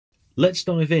Let's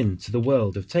dive into the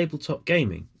world of tabletop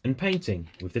gaming and painting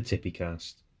with the Tippy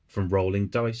cast. From rolling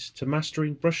dice to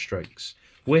mastering brushstrokes,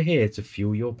 we're here to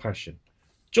fuel your passion.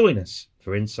 Join us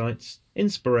for insights,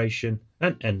 inspiration,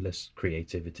 and endless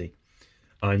creativity.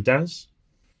 I'm Daz.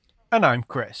 And I'm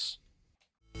Chris.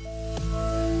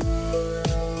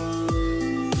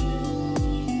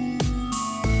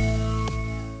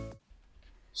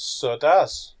 So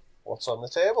Daz, what's on the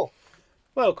table?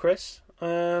 Well, Chris,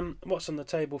 what's on the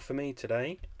table for me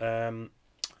today? I've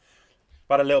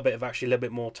had a little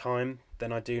bit more time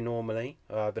than I do normally.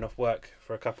 I've been off work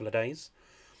for a couple of days.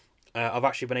 I've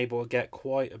actually been able to get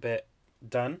quite a bit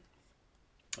done.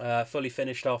 Fully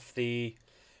finished off the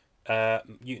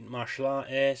Mutant Martial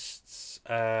Artists.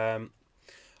 I've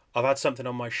had something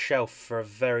on my shelf for a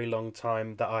very long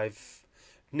time that I've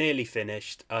nearly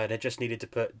finished, and I just needed to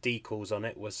put decals on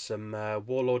it. Was some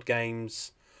Warlord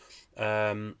Games,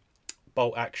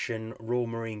 Bolt Action, Royal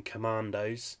Marine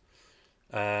Commandos.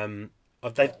 Do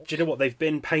you know what? They've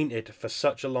been painted for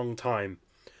such a long time,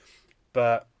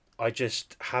 but I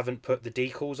just haven't put the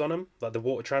decals on them, like the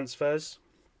water transfers,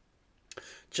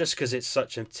 just because it's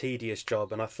such a tedious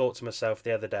job. And I thought to myself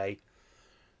the other day,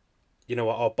 you know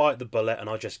what, I'll bite the bullet and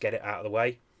I'll just get it out of the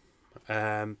way.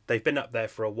 They've been up there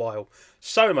for a while,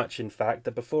 so much in fact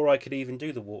that before I could even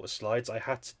do the water slides, I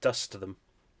had to dust them.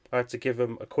 I had to give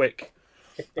them a quick.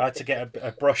 I had to get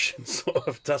a brush and sort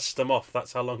of dust them off.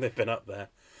 That's how long they've been up there.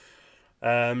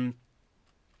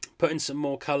 Putting some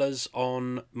more colours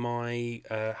on my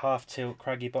half tilt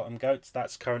craggy bottom goats.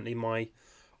 That's currently my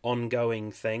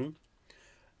ongoing thing.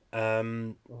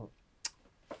 And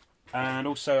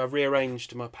also I've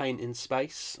rearranged my painting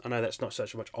space. I know that's not so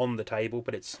much on the table,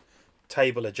 but it's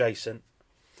table adjacent.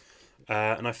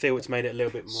 And I feel it's made it a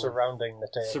little bit more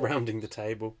Surrounding the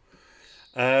table.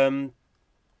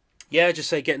 Yeah, just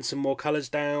say getting some more colours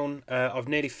down. I've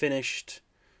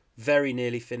very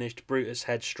nearly finished Brutus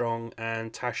Headstrong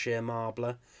and Tashir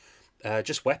Marbler.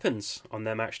 Just weapons on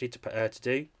them actually to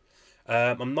do.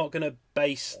 I'm not going to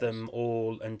base them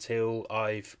all until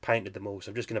I've painted them all, so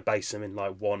I'm just going to base them in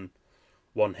like one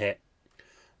hit.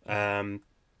 Got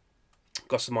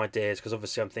some ideas because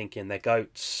obviously I'm thinking they're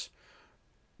goats,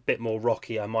 a bit more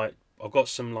rocky. I've got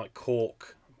some like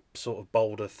cork sort of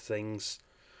boulder things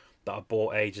that I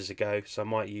bought ages ago, so I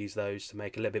might use those to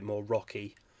make a little bit more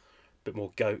rocky, a bit more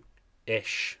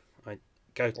goat-ish,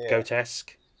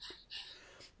 goat-esque.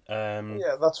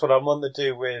 Yeah, that's what I'm wanting to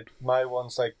do with my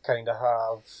ones. I kind of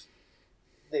have.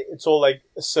 It's all like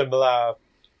a similar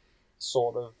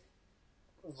sort of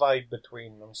vibe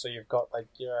between them. So you've got like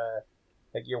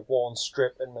your worn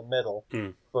strip in the middle,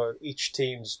 but each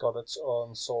team's got its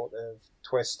own sort of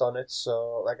twist on it.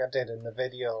 So like I did in the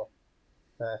video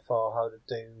for how to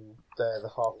do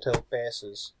the half tilt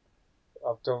bases,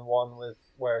 I've done one with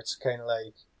where it's kind of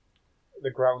like the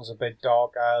ground's a bit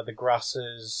darker, the grass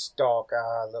is darker,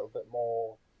 a little bit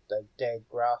more dead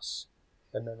grass,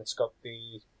 and then it's got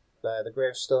the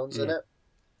gravestones in it.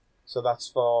 So that's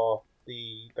for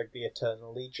the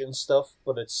Eternal Legion stuff,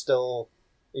 but it's still,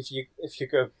 if you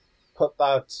could put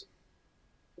that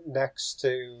next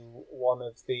to one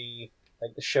of the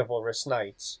chivalrous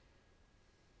knights,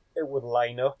 it would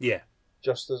line up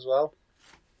just as well.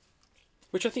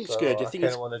 Which I think is good. I kind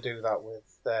of want to do that with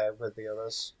the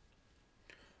others.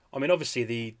 I mean, obviously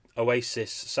the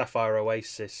Sapphire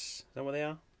Oasis. Is that what they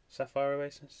are? Sapphire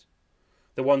Oasis?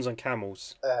 The ones on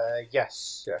camels.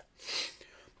 Yes, yeah.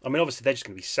 I mean, obviously they're just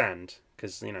going to be sand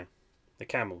because they're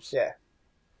camels. Yeah.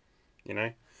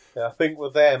 Yeah, I think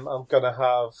with them I'm gonna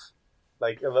have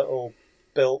like a little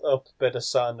built-up bit of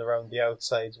sand around the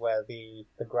outsides where the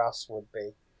grass would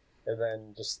be, and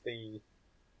then just the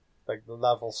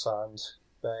level sand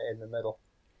in the middle.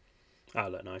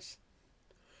 That'll look nice.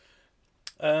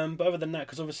 But other than that,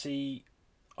 because obviously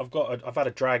I've had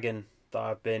a dragon that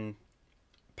I've been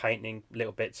painting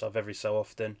little bits of every so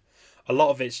often. A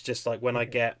lot of it's just like when I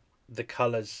get the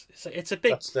colours. It's a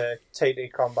big. That's the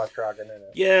TT Combat Dragon, isn't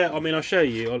it? Yeah, I mean I'll show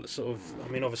you.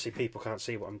 Obviously people can't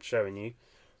see what I'm showing you,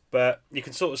 but you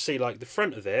can sort of see like the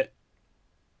front of it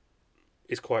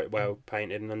is quite well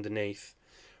painted and underneath.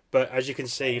 But as you can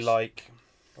see, like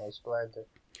nice blended.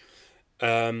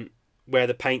 Where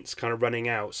the paint's kind of running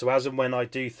out. So as and when I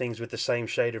do things with the same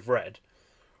shade of red,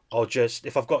 I'll just,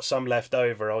 if I've got some left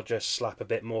over, I'll just slap a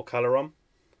bit more colour on.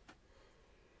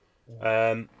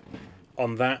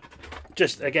 On that.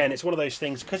 Just, again, it's one of those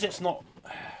things, because it's not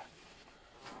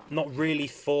really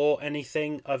for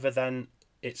anything other than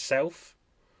itself.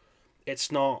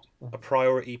 It's not a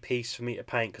priority piece for me to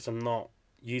paint, because I'm not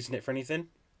using it for anything.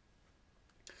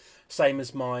 Same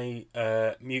as my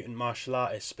mutant martial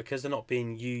artists, because they're not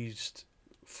being used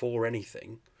for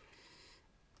anything,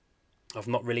 I've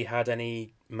not really had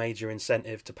any major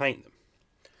incentive to paint them.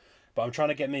 But I'm trying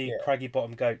to get me craggy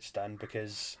bottom goats done,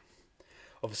 because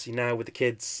obviously now with the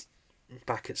kids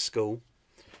back at school,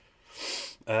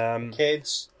 the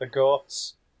kids, the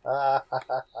goats.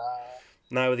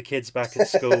 Now with the kids back at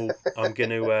school,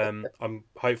 I'm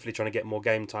hopefully trying to get more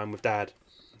game time with Dad.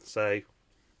 So,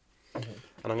 and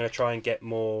I'm going to try and get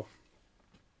more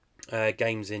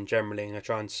games in generally. I'm going to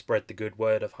try and spread the good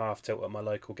word of Half Tilt at my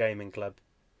local gaming club,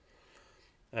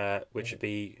 which would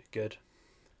be good.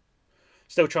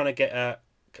 Still trying to get a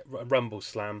Rumble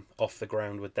Slam off the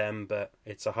ground with them, but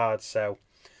it's a hard sell.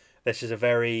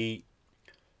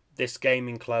 This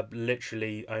gaming club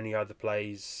literally only either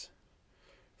plays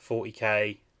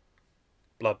 40k,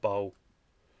 Blood Bowl,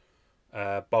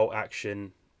 Bolt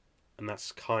Action, and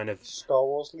that's kind of... Star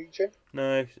Wars Legion?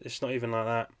 No, it's not even like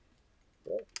that.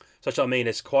 Yeah. So that's what I mean.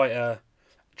 It's quite a...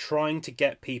 Trying to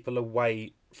get people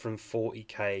away from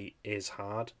 40k is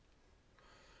hard.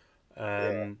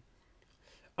 And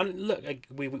look,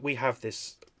 we have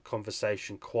this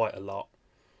conversation quite a lot,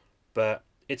 but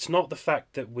it's not the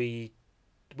fact that we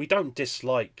don't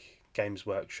dislike Games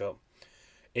Workshop.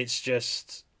 It's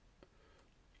just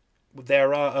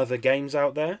there are other games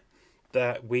out there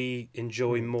that we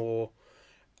enjoy more,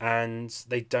 and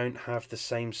they don't have the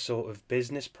same sort of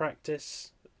business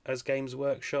practice as Games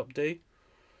Workshop do.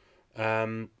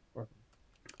 And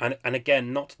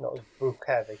again, not as book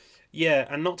heavy. Yeah,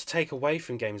 and not to take away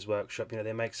from Games Workshop,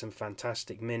 they make some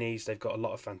fantastic minis. They've got a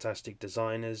lot of fantastic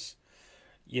designers,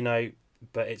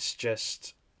 but it's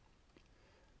just,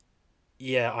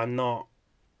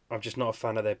 I'm just not a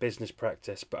fan of their business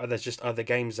practice. But there's just other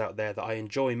games out there that I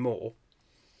enjoy more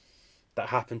that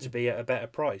happen to be at a better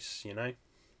price,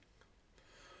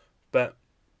 But,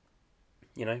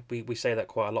 we say that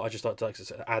quite a lot. I just like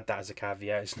to add that as a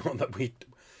caveat. It's not that we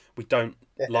don't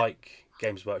like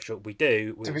Games Workshop. We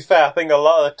do. To be fair, I think a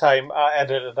lot of the time I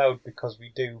edit it out because we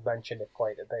do mention it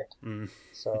quite a bit.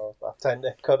 So I tend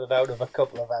to cut it out of a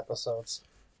couple of episodes.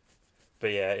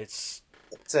 But yeah, it's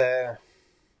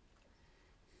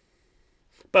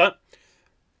But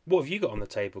what have you got on the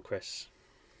table, Chris?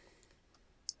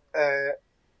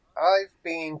 I've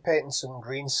been painting some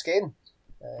green skin.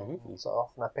 So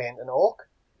often I paint an orc.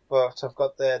 But I've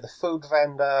got the food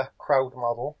vendor crowd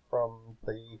model from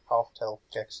the Half Tilt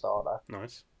Kickstarter.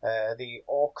 Nice. The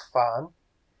orc fan.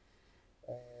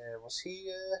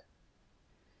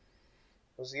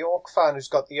 Was the orc fan who's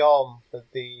got the arm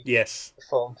with the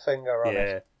foam finger on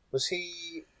it? Was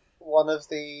he one of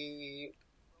the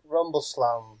Rumble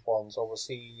Slam ones, or was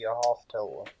he a Half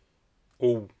Tilt one?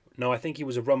 Oh, no, I think he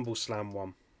was a Rumble Slam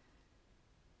one.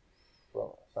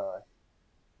 Well, sorry.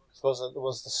 There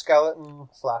was the skeleton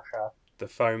flasher. The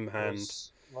foam hand.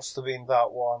 Must have been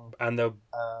that one. And the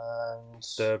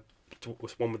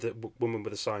one with the woman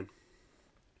with the sign.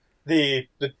 The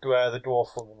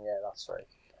dwarf woman, yeah, that's right.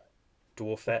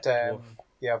 Dwarfette. Dwarf.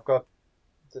 Yeah, I've got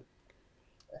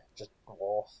just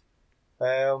dwarf.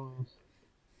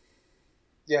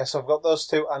 So I've got those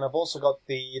two, and I've also got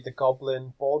the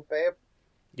goblin board babe.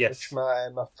 Yes. Which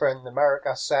my friend in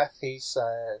America, Seth, he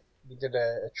did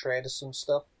a trade of some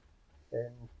stuff,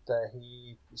 and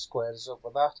he squared us up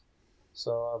with that.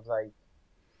 So I've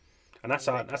and that's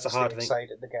a hard thing.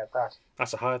 Excited to get that.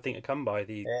 That's a hard thing to come by.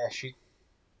 The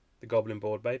goblin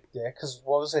board babe. Yeah, because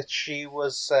what was it? She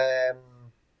was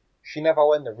she never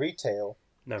went to retail.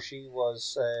 No. She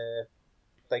was a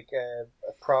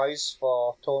prize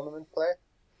for tournament play.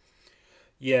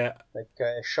 Yeah.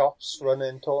 Shops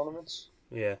running tournaments.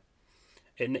 Yeah.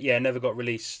 It never got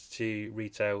released to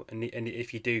retail, and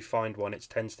if you do find one, it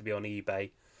tends to be on eBay,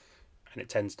 and it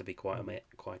tends to be quite a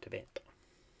bit.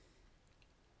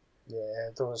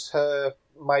 Yeah, there was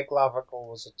Mike Lavicle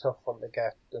was a tough one to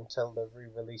get until they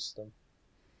re-released them,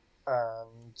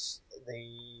 and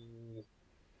the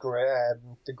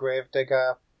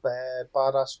Gravedigger,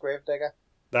 badass Gravedigger.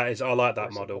 I like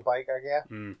that model. The biker, yeah.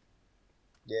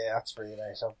 Yeah, that's really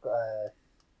nice. I've got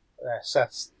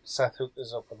Seth hooked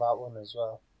us up with that one as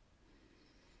well.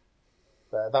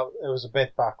 But it was a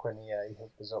bit back when he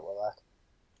hooked us up with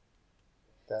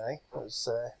that. It was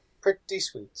pretty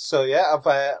sweet. So yeah,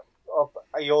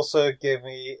 he also gave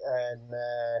me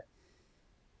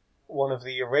one of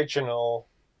the original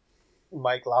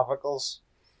Mike Lavicles.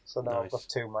 So now nice. I've got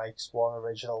two mics, one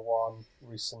original, one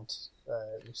recent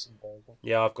version.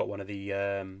 Yeah, I've got one of the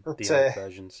old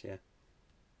versions. Yeah.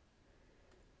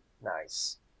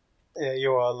 Nice. Yeah,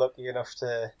 you are lucky enough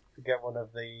to get one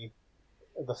of the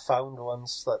found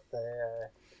ones that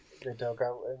they dug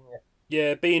out, isn't you?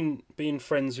 Yeah, being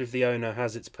friends with the owner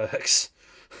has its perks.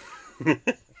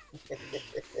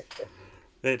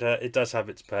 It does have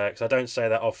its perks. I don't say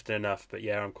that often enough, but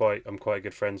yeah, I'm quite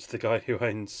good friends with the guy who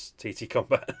owns TT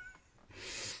Combat.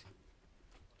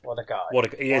 What a guy!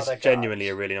 He is genuinely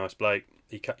a really nice bloke.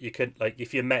 You could like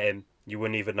if you met him, you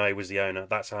wouldn't even know he was the owner.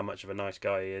 That's how much of a nice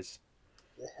guy he is.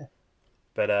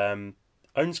 But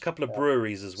owns a couple of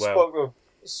breweries as well.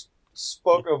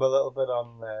 Spoke to him a little bit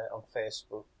on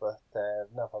Facebook, but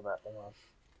never met the man.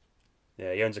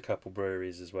 Yeah, he owns a couple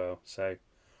breweries as well. So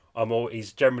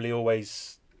he's generally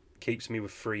always keeps me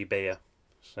with free beer.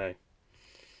 So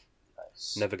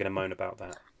nice. Never going to moan about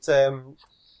that.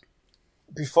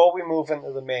 Before we move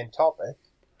into the main topic,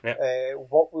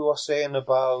 what we were saying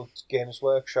about Games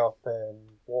Workshop and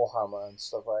Warhammer and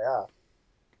stuff like that,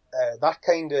 that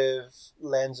kind of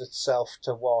lends itself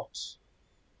to what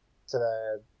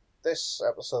this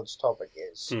episode's topic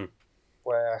is.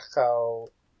 Where how,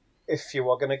 if you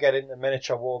were going to get into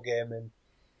miniature wargaming,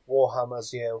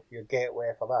 Warhammer's your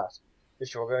gateway for that.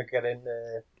 If you were going to get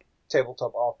into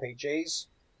tabletop RPGs,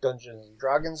 Dungeons and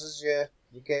Dragons is your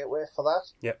gateway for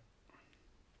that. Yep.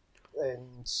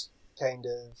 And kind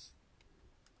of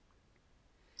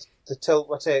the tilt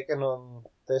we're taking on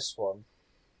this one.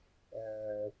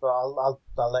 But I'll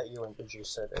let you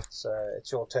introduce it. It's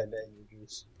your turn to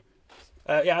introduce.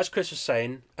 Yeah, as Chris was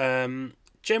saying,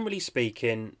 generally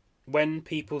speaking, when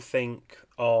people think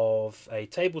of a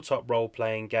tabletop role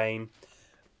playing game,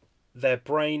 their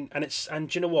brain and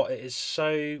do you know what? It is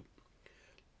so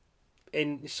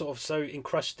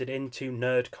encrusted into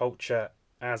nerd culture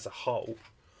as a whole.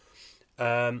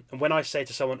 And when I say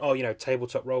to someone, "Oh,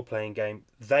 tabletop role playing game,"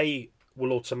 they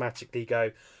will automatically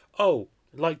go, "Oh,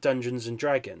 like Dungeons and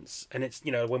Dragons." And it's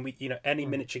when we any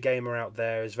miniature gamer out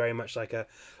there is very much like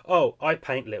 "Oh, I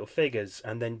paint little figures,"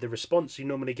 and then the response you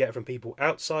normally get from people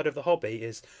outside of the hobby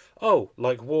is, "Oh,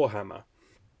 like Warhammer,"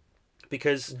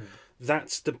 because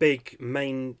that's the big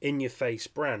main in your face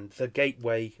brand, the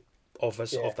gateway of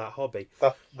us of that hobby.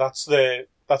 That's the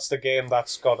game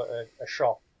that's got a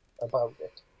shop about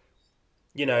it.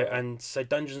 And so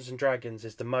Dungeons and Dragons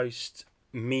is the most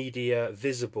media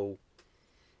visible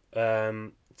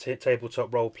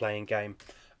tabletop role playing game.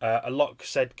 A lot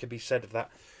could be said of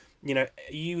that.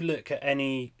 You look at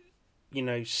any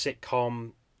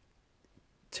sitcom,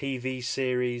 TV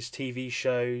series, TV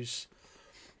shows,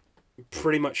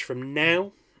 pretty much from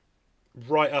now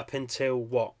right up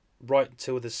until right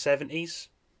until the 70s,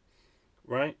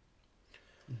 right?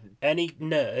 Any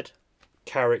nerd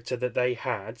character that they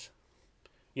had,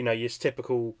 your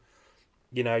typical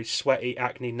sweaty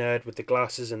acne nerd with the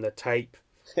glasses and the tape,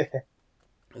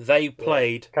 they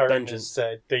played Dungeons.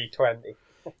 D20.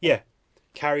 Yeah,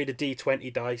 carried a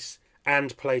D20 dice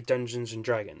and played Dungeons and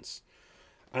Dragons.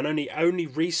 And only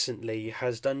recently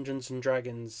has Dungeons and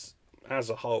Dragons as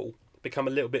a whole become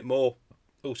a little bit more,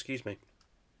 a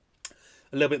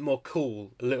little bit more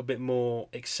cool, a little bit more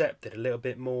accepted, a little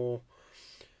bit more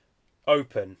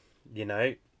open,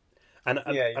 And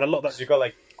a lot of that, you've got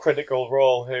like Critical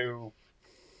Role who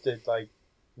did like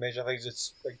major things.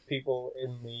 It's like people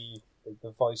in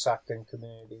the voice acting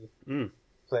community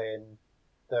playing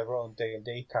their own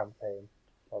D&D campaign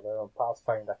or their own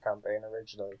Pathfinder campaign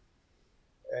originally,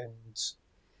 and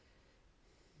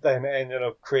then ended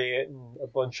up creating a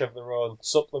bunch of their own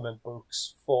supplement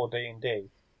books for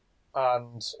D&D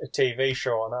and a TV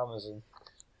show on Amazon.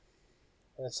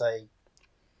 And it's like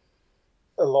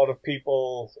a lot of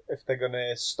people, if they're going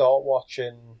to start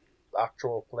watching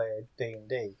actual play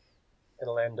D&D,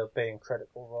 it'll end up being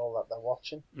Critical Role that they're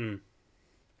watching.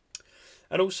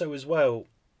 And also as well,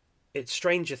 it's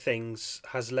Stranger Things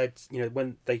has led,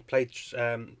 when they played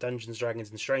Dungeons &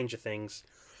 Dragons and Stranger Things,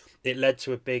 it led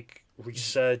to a big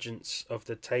resurgence of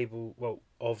the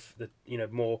of the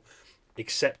more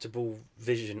acceptable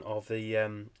vision of the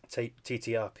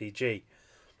TTRPG.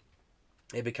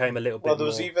 It became a little bit. Well, there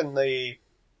was even the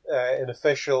an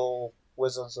official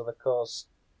Wizards of the Coast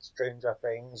Stranger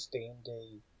Things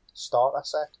D&D starter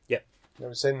set. Yep. It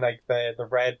was in like the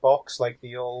red box, like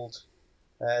the old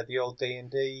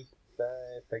D&D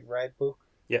big red book.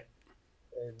 Yep.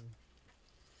 And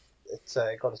it's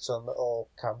got its own little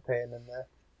campaign in there.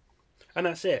 And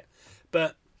that's it.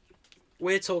 But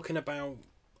we're talking about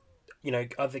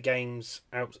other games,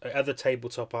 other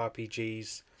tabletop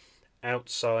RPGs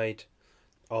outside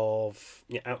of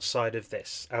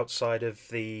this, outside of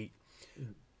the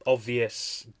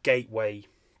obvious gateway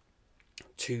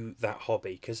to that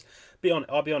hobby. Because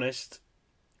I'll be honest,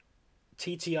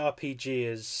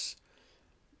 TTRPG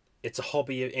it's a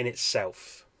hobby in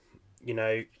itself.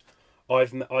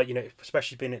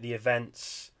 Especially been at the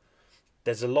events.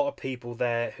 There's a lot of people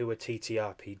there who are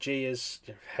TTRPGers,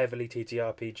 heavily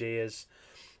TTRPGers,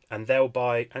 and they'll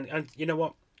buy, and you know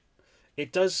what,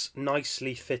 it does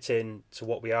nicely fit in to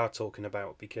what we are talking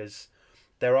about, because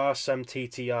there are some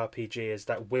TTRPGs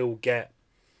that will get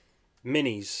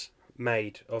minis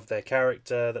made of their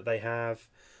character that they have.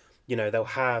 You know, they'll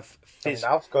have.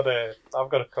 I've got a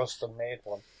custom made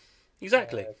one.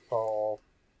 Exactly. For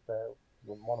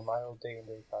one of my old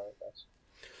D&D characters.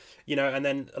 You know, and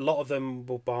then a lot of them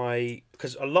will buy,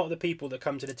 because a lot of the people that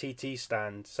come to the TT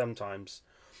stand sometimes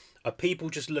are people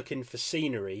just looking for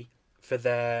scenery for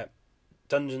their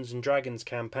Dungeons and Dragons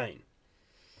campaign,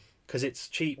 because it's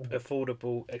cheap,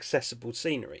 affordable, accessible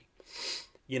scenery.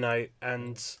 You know,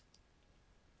 and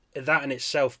that in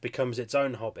itself becomes its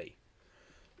own hobby.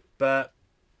 But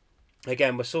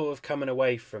again, we're sort of coming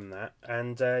away from that,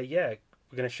 and yeah,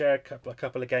 we're going to share a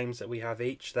couple of games that we have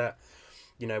each that,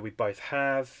 you know, we both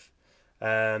have,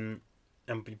 and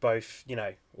we both, you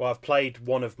know, well, I've played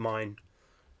one of mine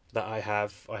that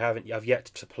I've yet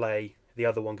to play the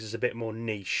other one because it's a bit more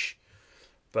niche,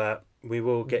 but we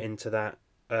will get into that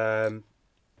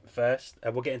first.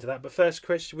 We'll get into that, but first,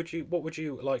 Chris, what would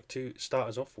you like to start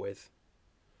us off with?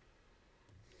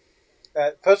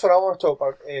 First one I want to talk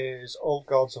about is Old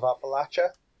Gods of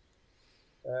Appalachia.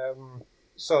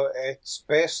 So it's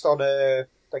based on a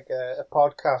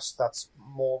podcast that's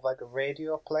more like a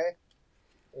radio play,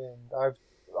 and I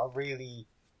really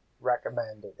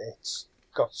recommend it. It's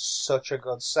got such a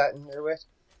good setting to it.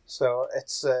 So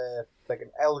it's like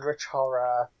an eldritch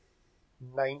horror,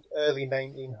 early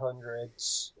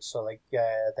 1900s. So like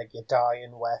your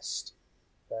dying west,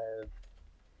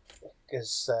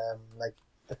 because like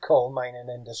the coal mining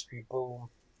industry boom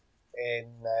in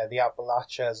the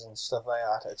Appalachians and stuff like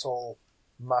that. It's all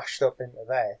mashed up into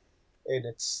there, and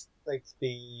it's like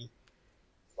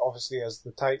obviously, as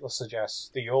the title suggests,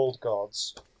 the old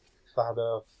gods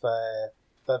that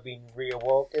have been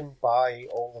reawoken by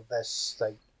all of this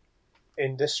like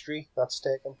industry that's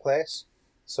taken place.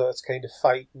 So it's kind of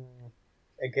fighting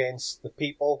against the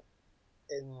people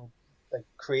in like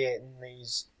creating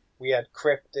these weird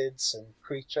cryptids and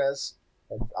creatures.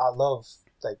 And I love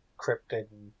like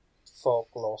cryptid and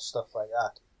folklore stuff like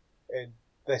that. And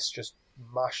this just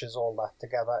mashes all that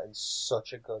together in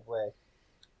such a good way.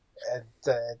 And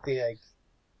the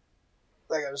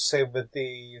like I was saying with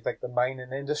the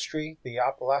mining industry, the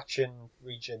Appalachian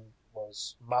region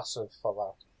was massive for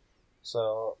that.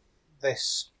 So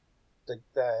this the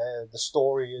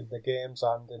story in the games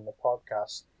and in the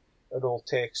podcast, it all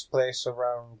takes place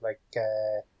around like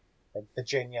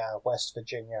Virginia, West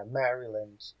Virginia,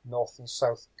 Maryland, North and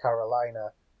South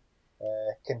Carolina,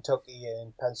 Kentucky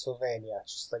and Pennsylvania,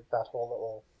 just like that whole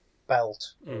little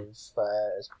belt of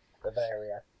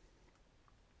area.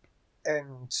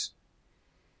 And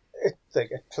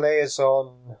it plays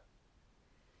on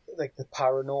like the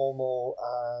paranormal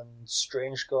and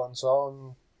strange goings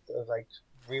on, like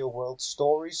real world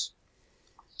stories.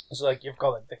 So like you've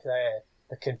got like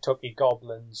the Kentucky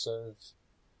goblins of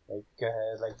like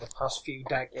the past few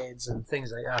decades and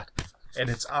things like that, and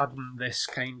it's adding this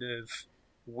kind of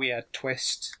weird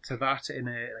twist to that in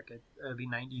a early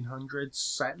 1900s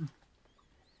setting.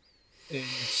 And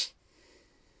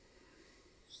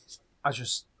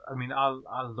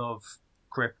I love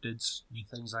cryptids and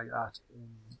things like that.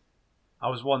 And I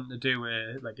was wanting to do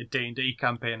a D&D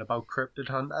campaign about cryptid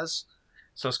hunters,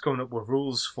 so I was coming up with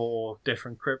rules for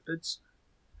different cryptids.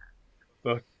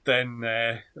 But then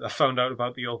I found out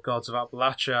about the Old Gods of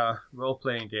Appalachia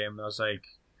role-playing game, and I was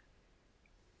like,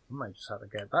 I might just have to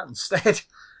get that instead.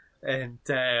 And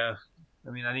I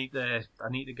need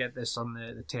to get this on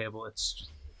the table. It's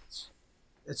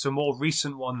a more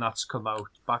recent one that's come out,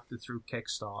 backed through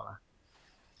Kickstarter,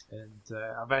 and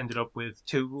I've ended up with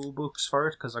 2 rule books for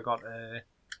it because I got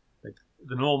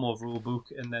the normal rule book,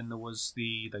 and then there was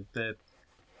the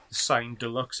signed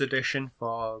deluxe edition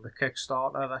for the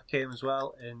Kickstarter that came as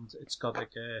well, and it's got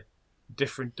like a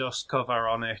different dust cover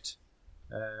on it.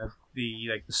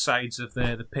 The sides of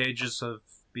the pages have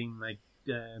been like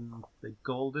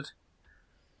golded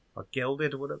or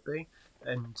gilded, would it be?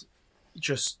 And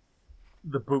just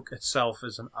the book itself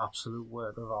is an absolute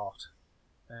work of art.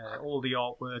 All the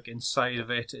artwork inside of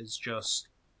it is just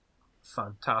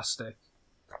fantastic.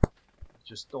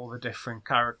 Just all the different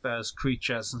characters,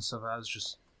 creatures and stuff. There's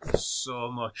just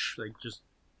so much just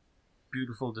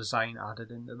beautiful design added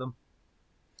into them,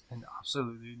 and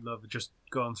absolutely love just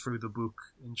going through the book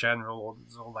in general.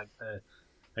 There's all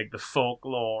the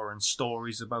folklore and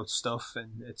stories about stuff,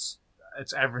 and it's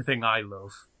everything I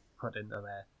love put into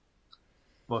there.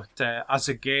 But as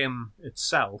a game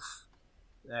itself,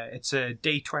 it's a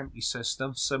D20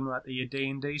 system similar to your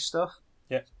D&D stuff.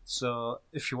 Yeah. So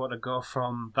if you want to go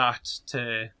from that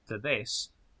to this,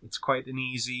 it's quite an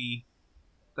easy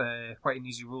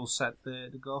rule set to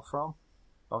go from.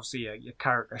 Obviously, your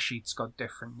character sheet's got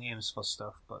different names for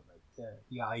stuff, but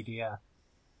the idea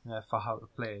for how to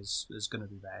play is going to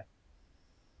be there.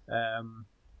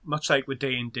 Much like with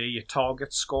D&D, your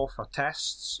target score for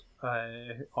tests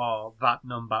are that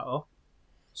number up.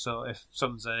 So if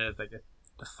someone's like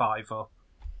a 5 up,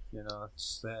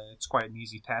 it's quite an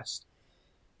easy test.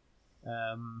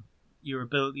 Your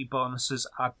ability bonuses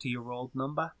add to your rolled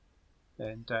number,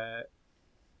 and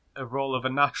a roll of a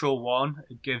natural 1,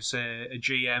 it gives a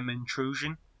GM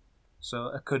intrusion. So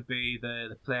it could be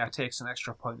the player takes an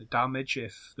extra point of damage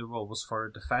if the roll was for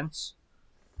a defense.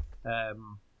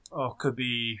 Or it could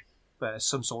be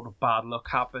some sort of bad luck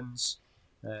happens.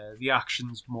 The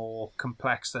action's more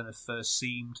complex than it first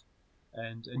seemed,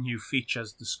 and a new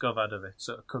feature's discovered of it.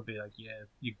 So it could be like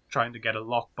you're trying to get a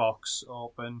lockbox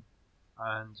open,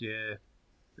 and you're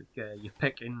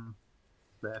picking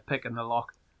the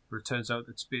lock. But it turns out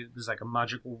there's like a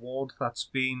magical ward that's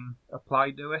been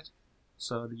applied to it,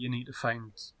 so that you need to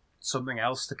find something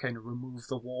else to kind of remove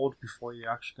the ward before you're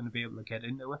actually going to be able to get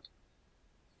into it.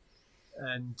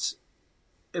 And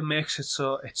it makes it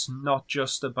so it's not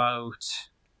just about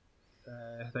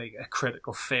like a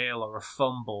critical fail or a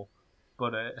fumble,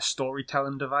 but a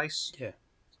storytelling device. Yeah.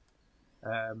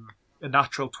 A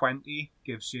natural 20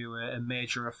 gives you a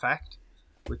major effect,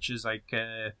 which is like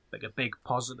a big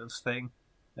positive thing.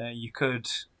 You could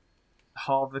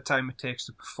halve the time it takes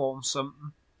to perform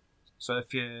something. So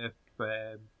if you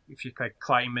like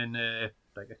climbing a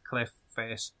cliff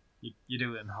face, you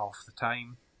do it in half the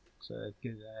time. So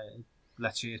it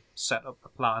lets you set up the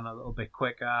plan a little bit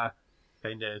quicker,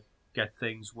 kind of get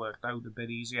things worked out a bit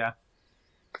easier.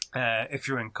 If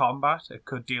you're in combat, it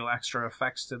could deal extra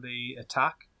effects to the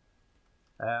attack.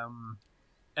 And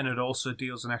it also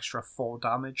deals an extra 4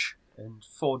 damage. And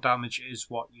 4 damage is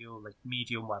what your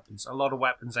medium weapons. A lot of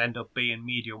weapons end up being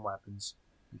medium weapons.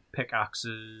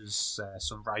 Pickaxes,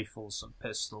 some rifles, some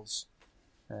pistols.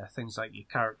 Things like your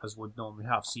characters would normally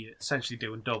have. So you're essentially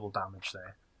doing double damage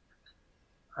there.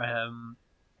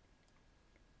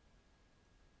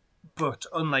 But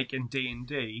unlike in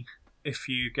D&D, if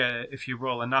you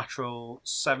roll a natural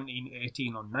 17,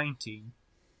 18 or 19,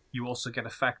 you also get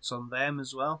effects on them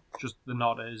as well. Just they're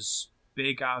not as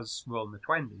big as rolling the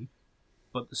 20,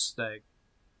 but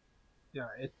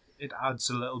it adds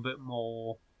a little bit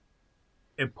more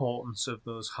importance of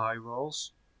those high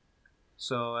rolls.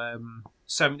 So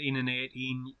 17 and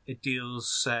 18, it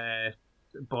deals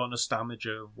bonus damage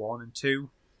of 1 and 2.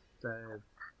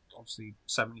 Obviously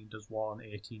 17 does 1,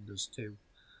 18 does 2.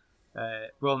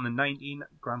 Rolling a 19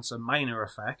 grants a minor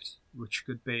effect, which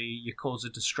could be you cause a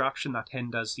distraction that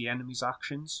hinders the enemy's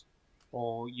actions,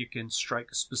 or you can strike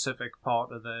a specific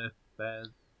part of the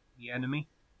enemy.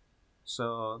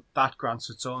 So that grants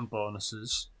its own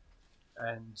bonuses,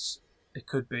 and it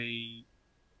could be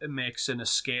it makes an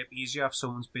escape easier if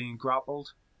someone's being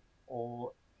grappled,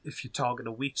 or if you target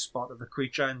a weak spot of the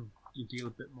creature and you deal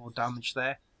a bit more damage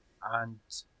there, and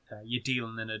you're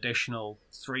dealing an additional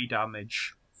 3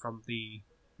 damage from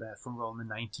rolling the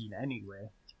 19 anyway.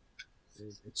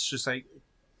 It's just like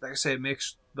I say, it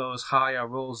makes those higher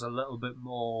rolls a little bit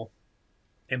more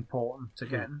important to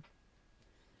getting.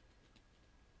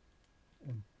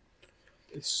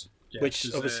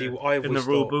 Which obviously I was in the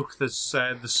rule book. There's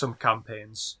some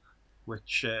campaigns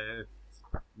which are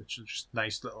just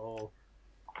nice little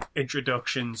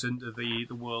introductions into the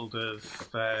world of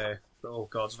the old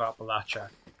gods of Appalachia,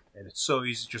 and it's so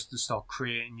easy just to start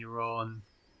creating your own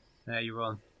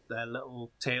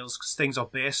little tales, because things are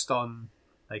based on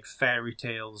like fairy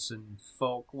tales and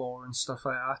folklore and stuff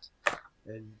like that.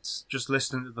 And just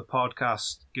listening to the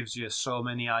podcast gives you so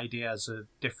many ideas of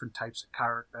different types of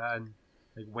character and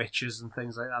like witches and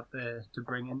things like that to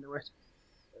bring into it.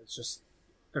 It's just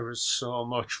there is so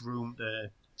much room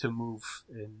to move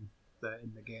in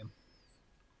the game.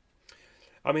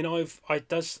 I mean, I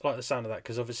does like the sound of that,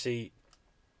 because obviously,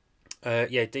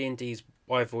 D&D's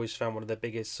I've always found one of the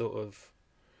biggest sort of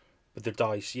with the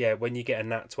dice. Yeah, when you get a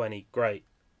nat 20, great,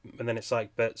 and then it's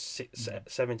like, but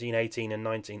 17, 18, and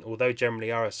 19, although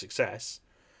generally are a success,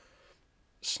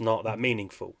 it's not that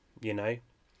meaningful, you know.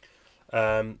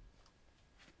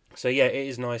 So yeah, it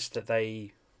is nice that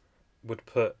they would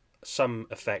put some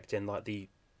effect in, like the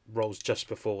rolls just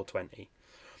before 20,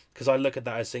 because I look at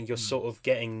that as saying you're sort of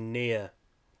getting near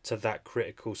to that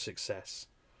critical success.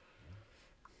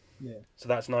 Yeah. So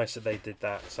that's nice that they did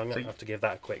that. So I'm going to have to give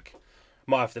that a quick...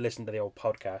 Might have to listen to the old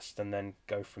podcast and then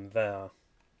go from there.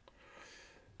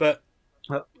 But...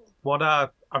 What I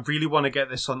really want to get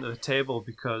this onto the table,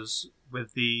 because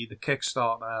with the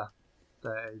Kickstarter,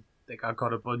 like I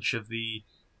got a bunch of the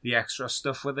extra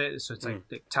stuff with it. So it's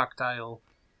like tactile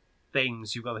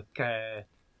things. You've got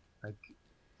like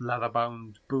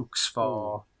leather-bound books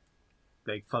for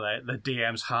the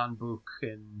DM's handbook,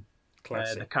 and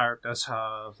the characters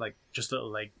have like just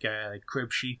little like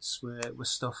crib sheets with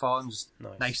stuff on, just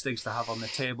nice things to have on the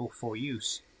table for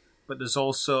use. But there's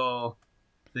also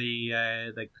the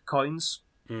like the coins,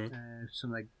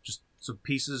 some like just some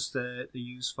pieces that they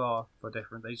use for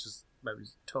different things, just maybe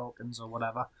tokens or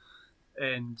whatever.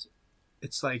 And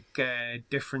it's like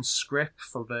different script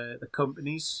for the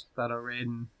companies that are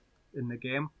in the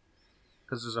game,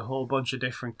 because there's a whole bunch of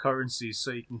different currencies,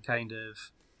 so you can kind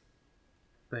of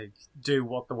like do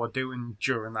what they were doing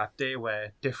during that day,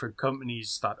 where different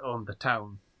companies that own the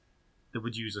town, they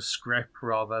would use a script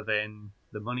rather than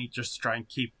the money, just to try and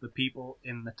keep the people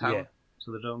in the town,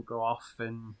 so they don't go off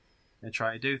and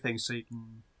try to do things. So you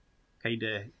can kind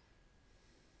of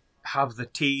have the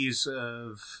tease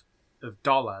of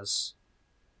dollars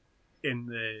in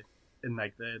the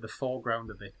foreground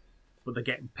of it, but they're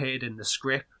getting paid in the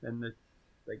script, and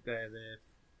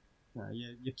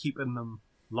you're keeping them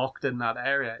locked in that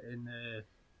area in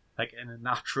a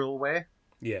natural way.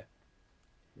 Yeah,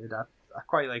 I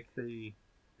quite like the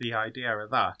idea of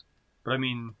that. But I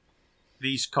mean,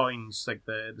 these coins, like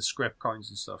the script coins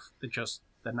and stuff,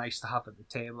 they're nice to have at the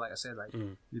table. Like I said, like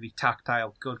really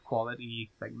tactile, good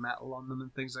quality, like metal on them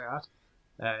and things like that.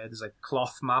 There's like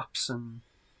cloth maps and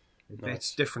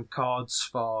bits, different cards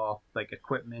for like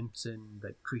equipment and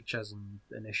like creatures and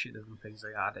initiative and things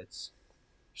like that. It's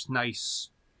just nice,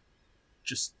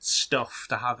 just stuff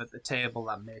to have at the table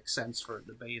that makes sense for it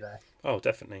to be there. Oh,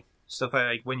 definitely. Stuff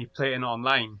like when you're playing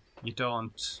online, you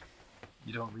don't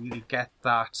really get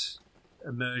that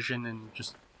immersion and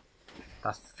just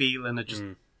that feeling of just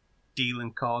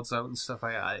dealing cards out and stuff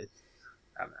like that.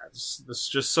 There's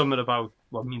just something about,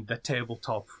 the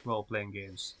tabletop role-playing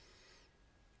games.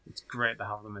 It's great to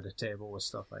have them at a table with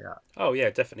stuff like that. Oh yeah,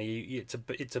 definitely.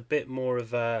 It's a bit more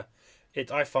of a.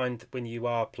 I find when you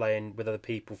are playing with other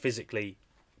people physically,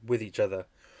 with each other,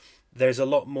 there's a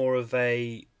lot more of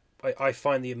a. I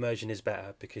find the immersion is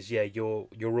better because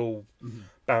you're all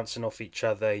bouncing off each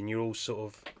other and you're all sort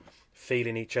of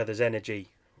feeling each other's energy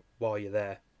while you're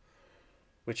there,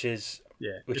 which is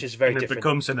very different. It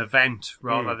becomes an event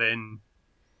rather than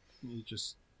you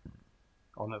just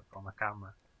on a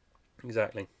camera.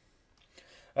 Exactly.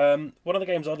 One of the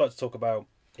games I'd like to talk about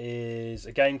is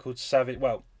a game called Savage.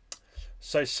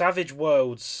 So Savage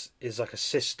Worlds is like a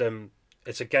system.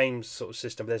 It's a game sort of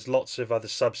system. There's lots of other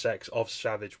subsects of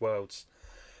Savage Worlds.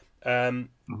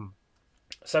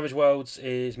 Savage Worlds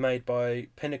is made by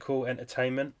Pinnacle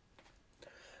Entertainment.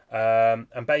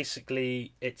 And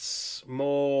basically it's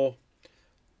more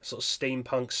sort of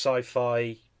steampunk,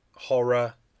 sci-fi,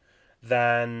 horror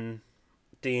than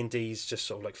D&D's just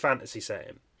sort of like fantasy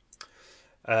setting.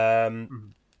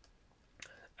 And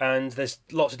there's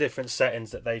lots of different settings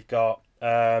that they've got.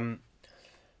 And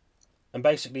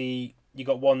basically you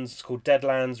got ones called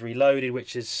Deadlands Reloaded,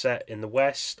 which is set in the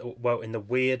West, in the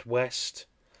Weird West.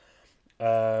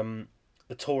 The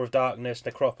Tour of Darkness,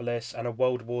 Necropolis, and a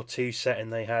World War II setting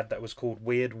they had that was called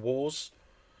Weird Wars.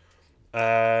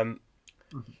 And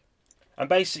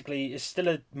basically it's still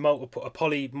a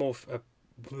polymorph.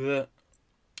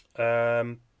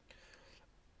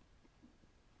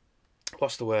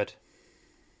 What's the word?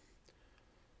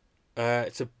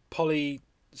 It's a poly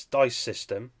dice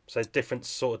system, so different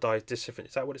sort of dice.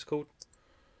 Is that what it's called?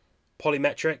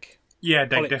 Polymetric. Yeah,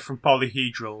 different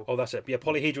polyhedral. Oh, that's it. Yeah,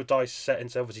 polyhedral dice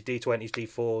settings. Obviously, D20s,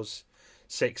 D4s,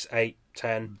 6, 8,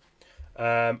 10.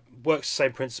 Works the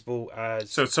same principle as.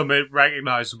 So it's something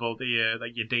recognisable to your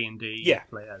D&D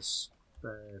players.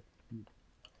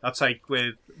 That's like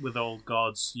with Old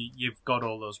Gods, you've got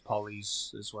all those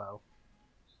polys as well.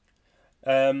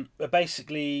 But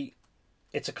basically,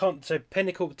 it's so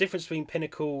Pinnacle. The difference between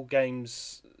Pinnacle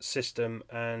Games system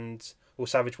and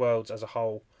Savage Worlds as a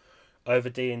whole over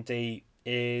D&D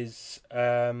is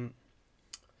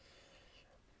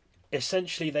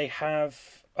essentially they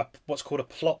have what's called a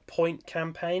plot point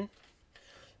campaign.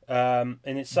 And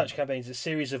in such campaigns, a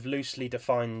series of loosely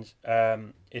defined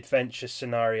adventure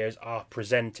scenarios are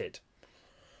presented.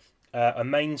 A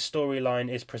main storyline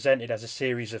is presented as a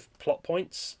series of plot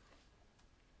points,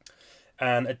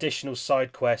 and additional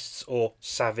side quests, or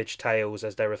savage tales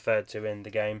as they're referred to in the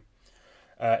game,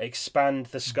 expand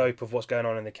the scope of what's going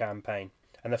on in the campaign.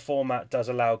 And the format does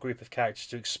allow a group of characters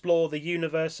to explore the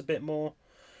universe a bit more,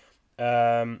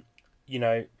 while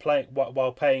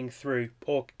playing through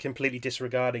or completely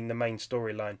disregarding the main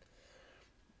storyline.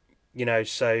 You know,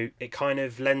 so it kind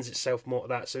of lends itself more to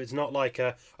that. So it's not like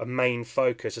a main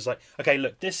focus. It's like, okay,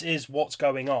 look, this is what's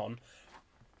going on,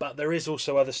 but there is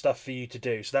also other stuff for you to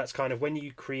do. So that's kind of when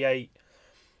you create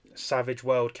Savage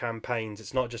World campaigns,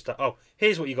 it's not just that, oh,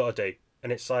 here's what you got to do.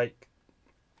 And it's like,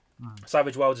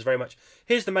 Savage Worlds is very much,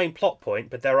 here's the main plot point,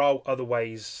 but there are other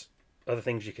ways, other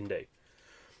things you can do.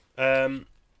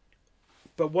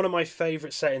 But one of my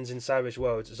favourite settings in Savage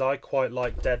Worlds is I quite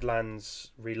like Deadlands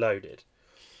Reloaded.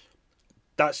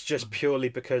 That's just purely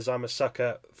because I'm a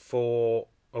sucker for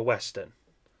a Western.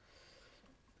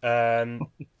 And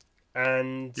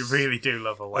you really do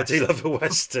love a Western. I do love a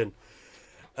Western.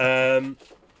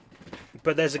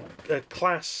 But there's a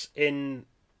class in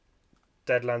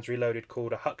Deadlands Reloaded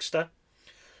called a huckster.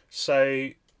 So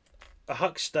a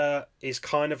huckster is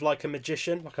kind of like a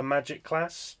magician, like a magic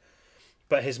class,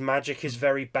 but his magic is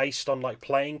very based on like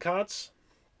playing cards.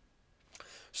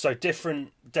 So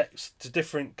different decks to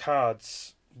different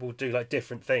cards will do like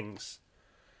different things.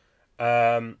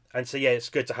 And so yeah, it's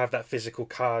good to have that physical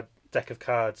card deck of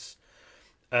cards.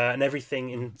 And everything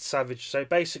in Savage. So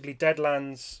basically,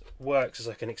 Deadlands works as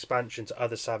like an expansion to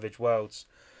other Savage Worlds.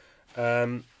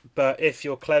 But if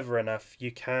you're clever enough,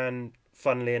 you can,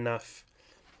 funnily enough,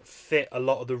 fit a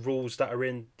lot of the rules that are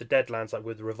in the Deadlands, like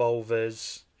with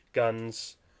revolvers,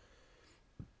 guns,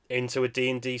 into a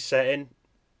D&D setting.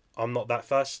 I'm not that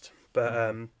fussed,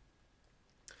 but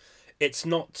it's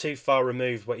not too far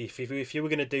removed. But if you were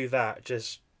going to do that,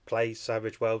 just play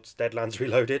Savage Worlds Deadlands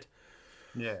Reloaded.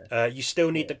 Yeah. You still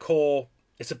need the core.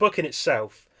 It's a book in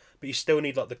itself, but you still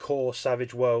need like the core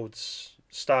Savage Worlds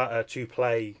starter to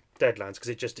play Deadlands because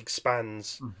it just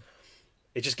expands.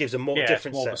 It just gives a more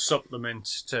different it's more set. of a supplement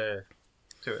to it.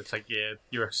 It's like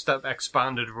your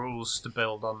expanded rules to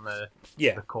build on the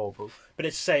core book. But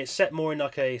it's set more in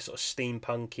like a sort of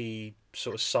steampunky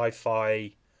sort of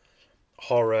sci-fi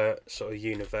horror sort of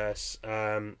universe.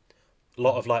 A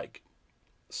lot of like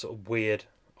sort of weird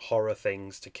horror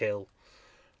things to kill.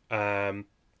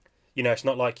 You know, it's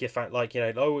not like it's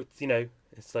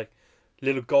it's like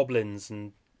little goblins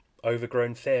and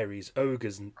overgrown fairies,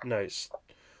 ogres, and no, it's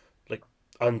like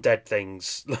undead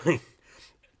things, like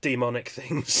demonic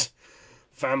things,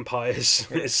 vampires.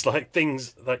 It's like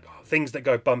things that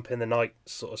go bump in the night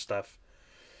sort of stuff.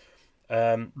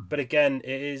 But again,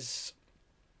 it is.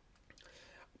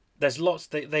 There's lots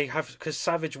they have because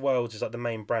Savage Worlds is like the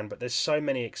main brand, but there's so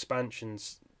many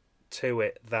expansions to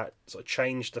it that sort of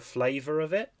change the flavour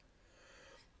of it.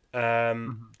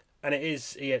 And it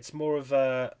is it's more of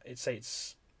a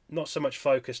it's not so much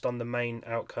focused on the main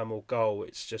outcome or goal.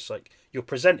 It's just like you're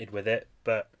presented with it,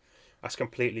 but that's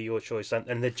completely your choice.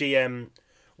 And the GM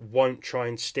won't try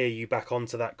and steer you back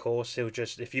onto that course. He'll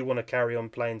just, if you want to carry on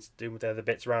playing, doing the other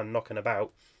bits around, knocking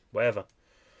about, whatever.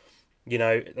 You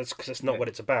know, that's not what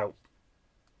it's about.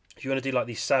 If you want to do like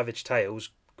these savage tales,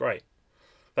 great.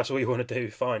 That's what you want to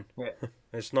do, fine. Yeah.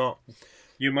 It's not.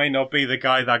 You may not be the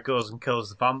guy that goes and kills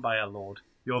the vampire lord.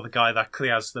 You're the guy that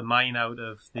clears the mine out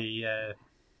of the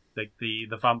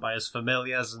vampire's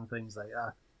familiars and things like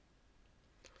that.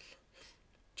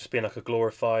 Just being like a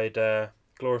glorified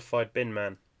bin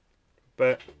man.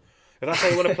 But if that's how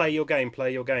you want to play your game,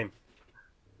 play your game.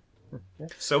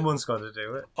 Someone's got to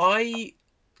do it. I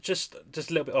just a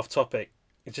little bit off topic.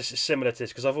 It's just similar to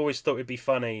this because I've always thought it'd be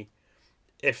funny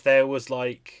if there was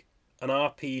like an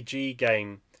RPG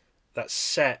game that's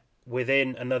set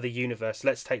within another universe.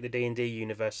 Let's take the D&D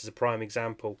universe as a prime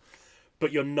example.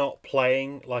 But you're not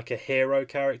playing like a hero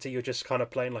character. You're just kind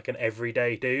of playing like an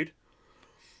everyday dude.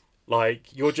 Like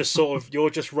you're just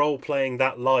you're just role playing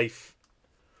that life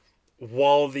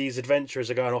while these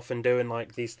adventurers are going off and doing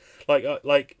like these I'm a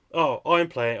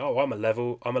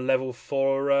level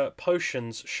 4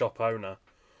 potions shop owner.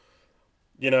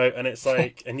 You know, and it's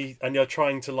like and you're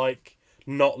trying to like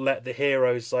not let the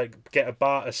heroes like get a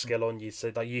barter skill on you,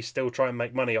 so that you still try and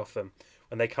make money off them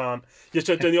when they can't. You're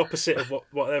just doing the opposite of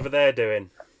whatever they're doing.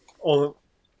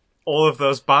 All of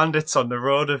those bandits on the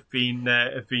road have been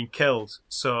killed,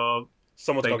 so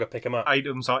someone's got to pick them up.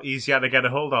 Items are easier to get a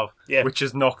hold of, yeah. Which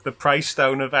has knocked the price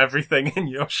down of everything in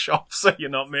your shop, so you're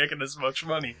not making as much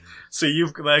money. So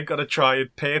you've then got to try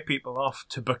and pay people off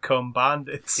to become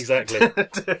bandits. Exactly.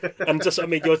 And just, I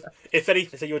mean, if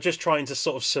anything, so you're just trying to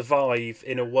sort of survive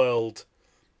in a world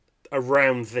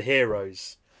around the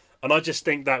heroes, and I just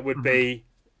think that would be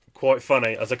quite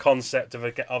funny as a concept of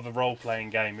a role playing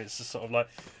game. It's just sort of like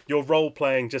you're role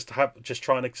playing just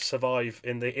trying to survive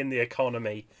in the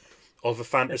economy of a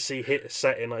fantasy hit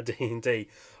setting like D&D.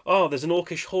 Oh, there's an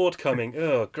orcish horde coming.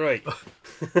 Oh, great.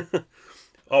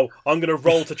 oh, I'm going to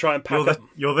roll to try and pack up.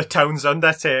 You're the town's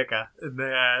undertaker. And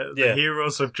the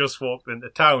heroes have just walked into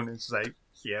town. It's like,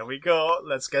 here we go.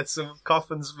 Let's get some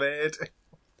coffins made.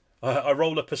 I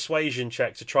roll a persuasion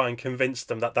check to try and convince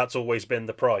them that that's always been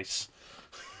the price.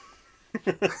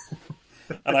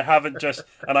 and I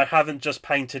haven't just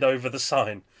painted over the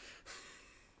sign.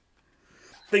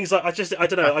 Things like I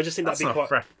don't know. I just think that'd be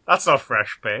quite. That's not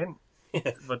fresh paint.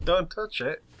 Yeah. But don't touch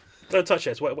it. Don't touch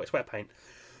it. It's wet paint.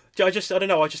 I don't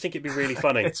know. I just think it'd be really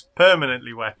funny. It's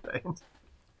permanently wet paint.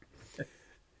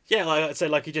 Yeah, like I'd say,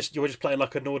 like you were just playing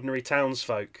like an ordinary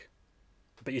townsfolk,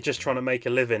 but you're just trying to make a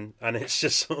living, and it's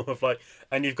just sort of like,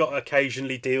 and you've got to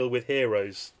occasionally deal with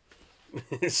heroes.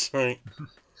 It's like,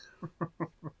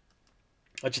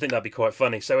 I just think that'd be quite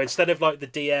funny. So instead of like the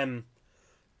DM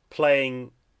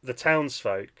playing the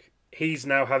townsfolk, he's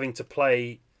now having to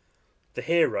play the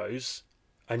heroes,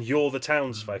 and you're the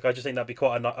townsfolk. I just think that'd be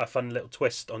quite a fun little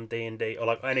twist on D&D, or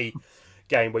like any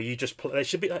game where you just play. There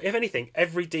should be, if anything,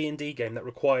 every D&D game that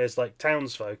requires like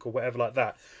townsfolk or whatever like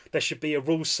that, there should be a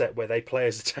rule set where they play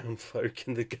as the townsfolk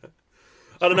in the game.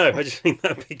 I don't know. I just think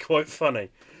that'd be quite funny.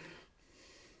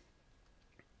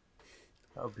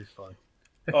 That would be fun.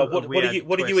 Oh, what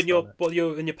are you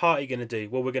and your party going to do?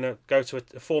 Well, we're going to go to a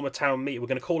former town meeting. We're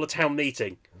going to call a town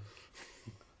meeting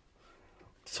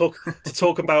to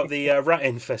talk about the rat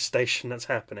infestation that's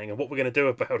happening and what we're going to do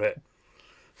about it.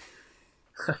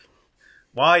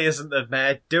 Why isn't the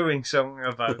mayor doing something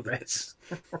about this?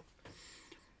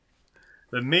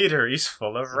 The meter is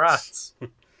full of rats.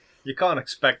 You can't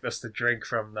expect us to drink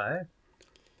from there.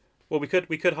 Well, we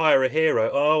could hire a hero.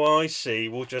 Oh, I see.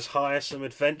 We'll just hire some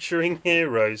adventuring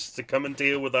heroes to come and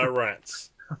deal with our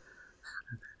rats.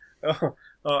 Oh,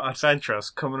 adventurers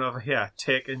coming over here,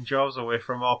 taking jobs away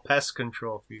from our pest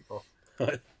control people.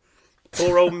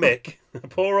 Poor old Mick.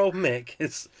 Poor old Mick.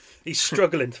 He's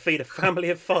struggling to feed a family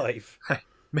of 5.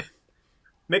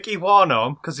 Mickey one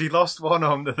arm, because he lost one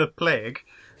arm to the plague.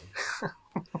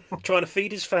 Trying to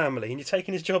feed his family, and you're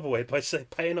taking his job away by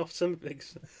paying off some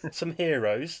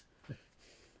heroes.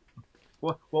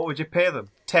 What would you pay them?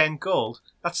 10 gold?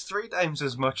 That's 3 times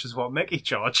as much as what Mickey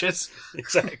charges.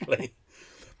 Exactly.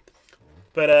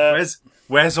 But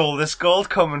where's all this gold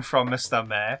coming from, Mr.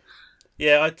 Mayor?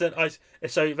 Yeah,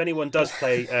 so if anyone does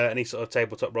play any sort of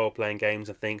tabletop role-playing games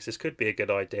and thinks this could be a good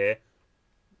idea,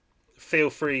 feel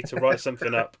free to write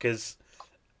something up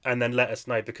and then let us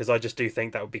know, because I just do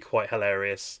think that would be quite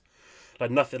hilarious. Like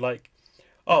nothing like,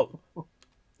 oh,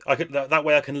 I could that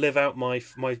way I can live out my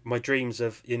dreams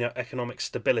of economic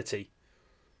stability.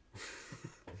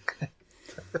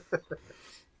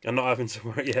 And not having to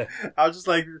worry. Yeah, I just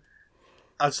like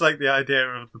the idea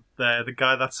of the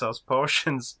guy that sells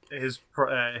potions. His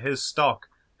stock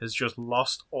has just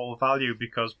lost all value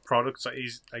because products are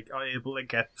able to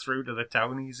get through to the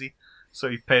town easy. So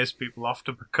he pays people off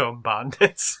to become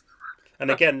bandits.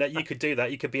 And again, that you could do that.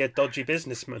 You could be a dodgy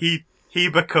businessman. He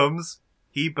becomes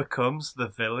the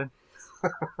villain.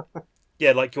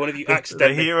 Yeah, like one of you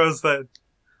accidentally. The heroes that.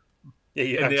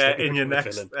 Yeah, in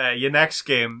your next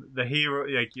game, the hero,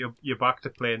 like you're back to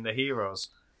playing the heroes,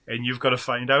 and you've got to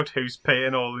find out who's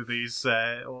paying all of these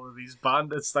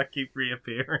bandits that keep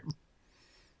reappearing.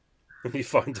 And you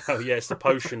find out, it's the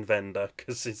potion vendor,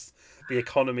 because the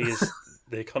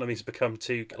economy's become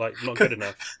too not good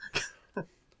enough.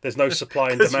 There's no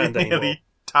supply and demand anymore. Nearly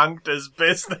tanked his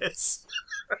business.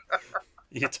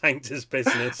 You tanked his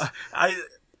business.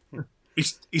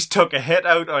 He's took a hit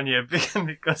out on you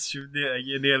because you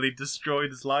nearly destroyed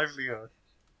his livelihood.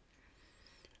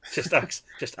 That's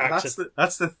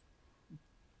the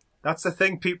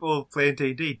thing people playing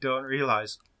D&D don't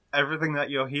realise. Everything that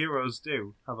your heroes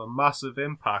do have a massive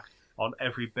impact on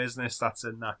every business that's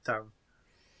in that town.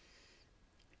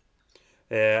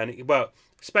 Yeah, and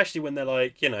especially when they're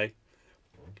like, you're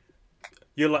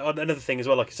like, another thing as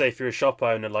well, like I say, if you're a shop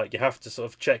owner, like you have to sort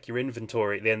of check your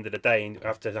inventory at the end of the day, and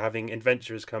after having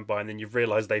adventurers come by, and then you've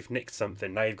realised they've nicked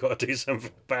something, now you've got to do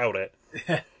something about it.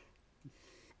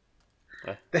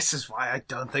 This is why I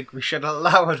don't think we should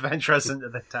allow adventurers into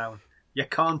the town. You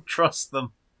can't trust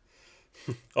them.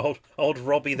 Old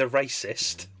Robbie the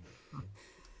racist.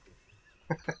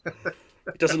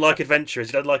 He doesn't like adventurers.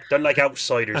 He don't like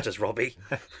outsiders, does Robbie?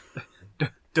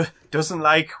 Doesn't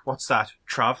like, what's that,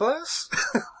 travellers?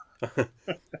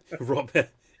 Robbie.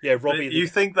 You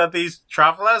think that these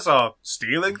travellers are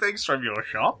stealing things from your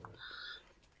shop?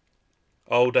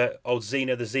 Old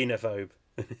Xena the xenophobe.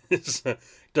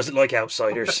 Doesn't like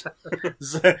outsiders.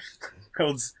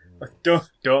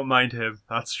 Don't mind him.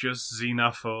 That's just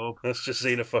xenophobe. That's just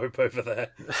xenophobe over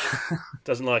there.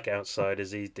 Doesn't like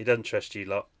outsiders. He doesn't trust you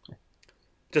lot.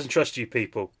 Doesn't trust you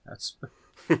people.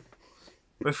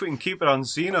 But if we can keep it on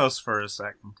Xenos for a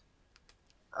second,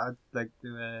 I'd like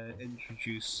to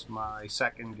introduce my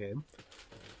second game.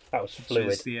 That was fluid.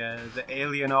 Which is the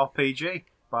Alien RPG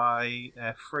by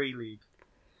Free League.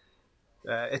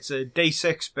 It's a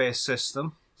D6 based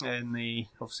system in the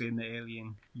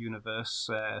Alien universe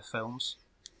films.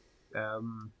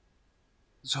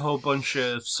 There's a whole bunch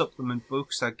of supplement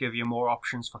books that give you more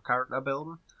options for character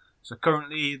building. So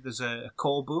currently there's a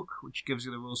core book which gives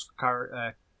you the rules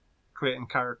for creating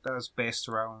characters based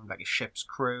around like a ship's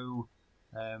crew,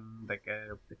 like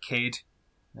the kid,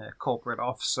 corporate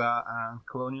officer, and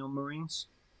colonial marines.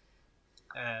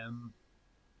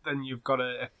 Then you've got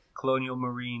a colonial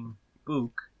marine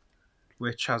book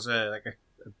which has a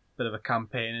bit of a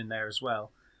campaign in there as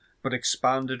well, but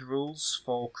expanded rules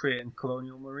for creating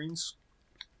colonial marines.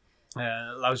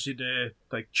 It allows you to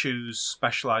like choose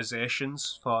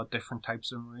specializations for different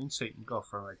types of marines, so you can go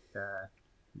for like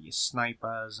your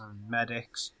snipers and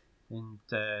medics and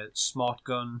smart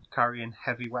gun carrying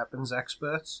heavy weapons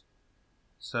experts.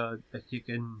 So that you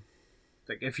can,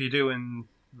 like, if you're doing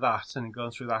that and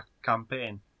going through that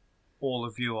campaign, all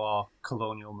of you are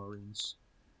colonial marines,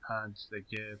 and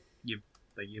like you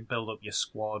build up your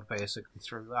squad basically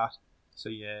through that. So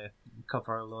you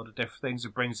cover a load of different things.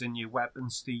 It brings in new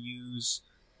weapons to use,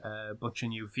 a bunch of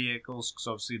new vehicles, because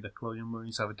obviously the colonial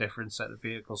marines have a different set of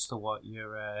vehicles to what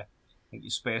your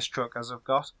space truckers have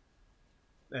got,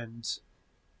 and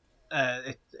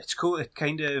it's cool. It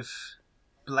kind of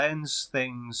blends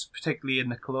things, particularly in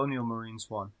the colonial marines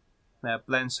one.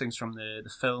 Blends things from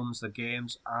the films, the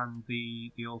games, and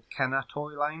the old Kenner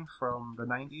toy line from the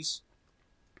 90s.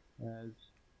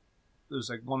 There was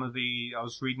like I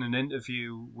was reading an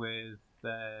interview with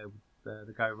the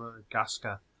guy who wrote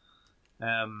Gaska.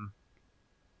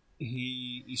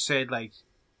 He said like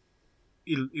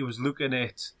he was looking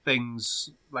at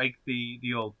things like the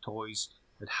old toys,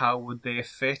 and how would they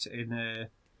fit in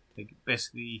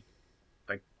basically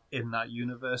like in that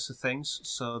universe of things.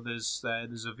 So there's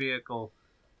a vehicle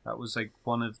that was like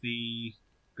one of the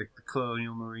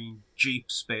colonial marine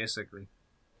jeeps basically,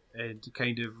 and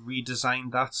kind of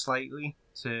redesigned that slightly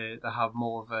to have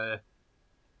more of a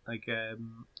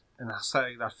an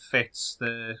aesthetic that fits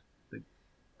the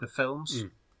films.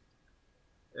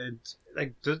 And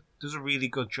like does a really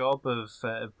good job of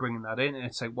bringing that in. And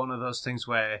it's like one of those things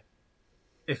where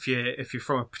if you're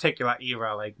from a particular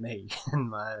era like me and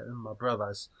my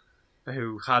brothers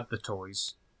who had the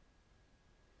toys,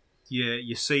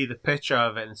 you see the picture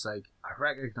of it and it's like, I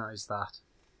recognise that.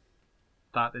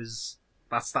 That's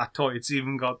that toy. It's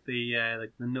even got the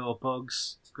the no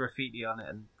bugs graffiti on it,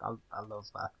 and I love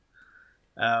that.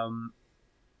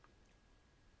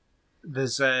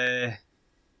 There's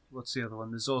what's the other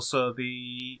one? There's also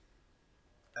the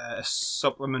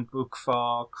supplement book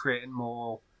for creating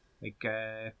more like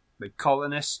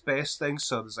colonist based things.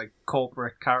 So there's like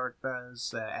corporate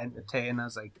characters,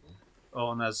 entertainers, like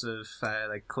owners of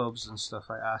like clubs and stuff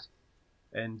like that,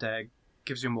 and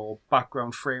gives you more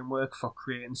background framework for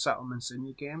creating settlements in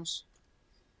your games.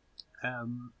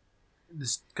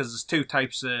 Because there's two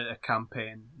types of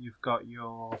campaign. You've got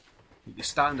your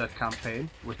standard campaign,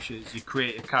 which is you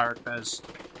create your characters,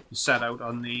 you set out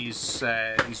on these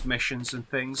missions and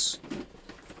things,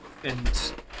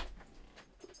 and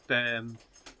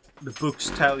the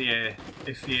books tell you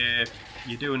if you're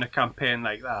doing a campaign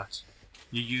like that,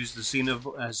 you use the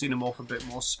xenomorph a bit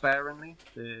more sparingly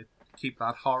to keep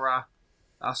that horror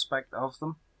aspect of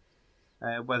them.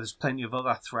 Where there's plenty of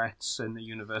other threats in the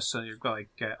universe, so you've got like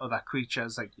other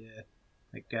creatures like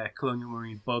colonial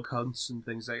marine bug hunts and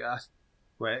things like that,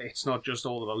 where it's not just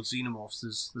all about xenomorphs.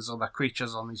 There's other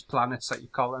creatures on these planets that you're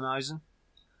colonizing.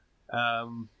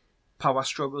 Power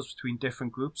struggles between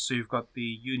different groups. So you've got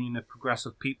the Union of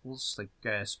Progressive Peoples,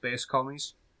 like space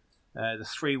commies, the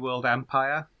Three World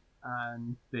Empire,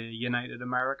 and the United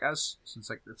Americas. So it's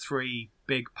like the three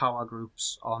big power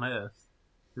groups on Earth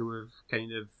who have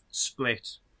kind of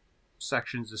split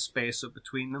sections of space up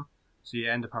between them. So you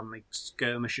end up having like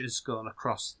skirmishes going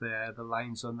across the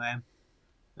lines on them.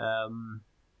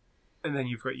 And then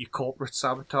you've got your corporate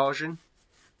sabotaging,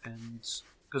 and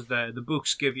because the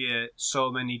books give you so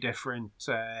many different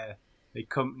like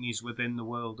companies within the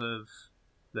world of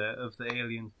the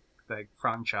Alien like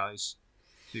franchise.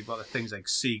 So you've got the things like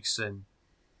Seeks and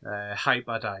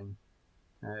Hyperdyne,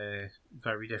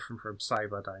 very different from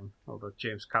Cyberdyne, although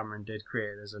James Cameron did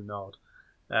create it as a nod.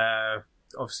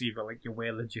 Obviously you've got like your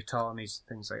Weyland-Yutanis,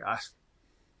 things like that.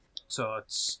 So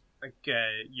it's like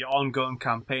your ongoing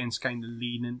campaigns kind of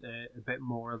lean into a bit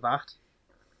more of that.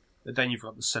 But then you've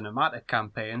got the cinematic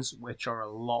campaigns, which are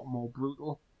a lot more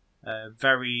brutal,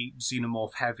 very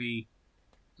xenomorph heavy.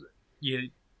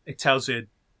 it tells you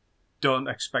don't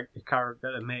expect your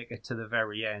character to make it to the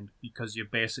very end because you're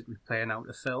basically playing out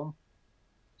a film.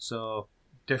 So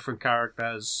different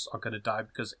characters are going to die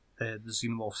because the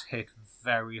xenomorphs hit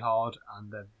very hard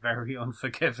and they're very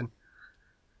unforgiving.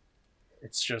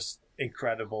 It's just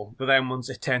incredible. But then once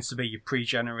it tends to be your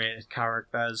pre-generated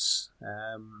characters,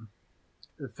 a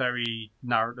very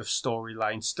narrative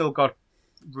storyline. Still got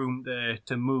room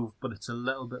to move, but it's a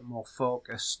little bit more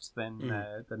focused than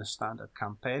a standard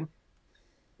campaign.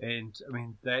 And I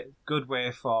mean, they're a good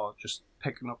way for just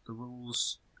picking up the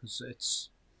rules because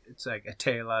it's like a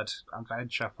tailored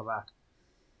adventure for that.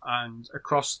 And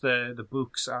across the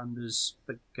books, and there's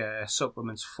like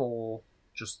supplements for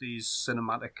just these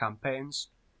cinematic campaigns.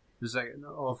 There's like an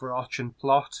overarching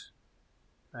plot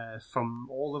from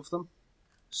all of them.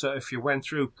 So if you went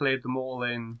through, played them all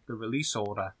in the release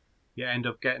order, you end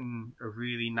up getting a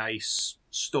really nice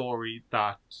story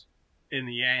that, in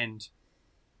the end,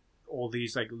 all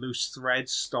these like loose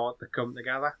threads start to come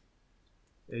together,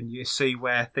 and you see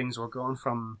where things were going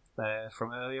from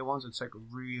earlier ones. It's like a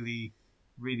really,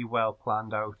 really well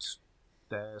planned out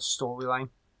storyline.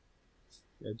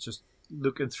 Just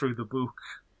looking through the book,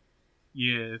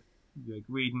 you're like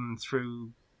reading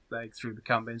through the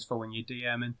campaigns for when you're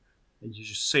DMing, and you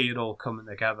just see it all coming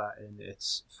together, and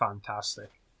it's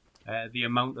fantastic. The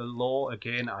amount of lore,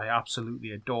 again, I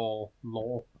absolutely adore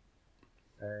lore.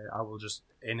 I will just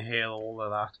inhale all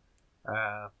of that.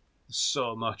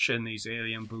 So much in these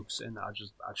alien books, and I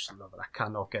just love it. I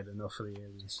cannot get enough of the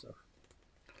alien stuff.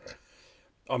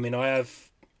 I mean, I have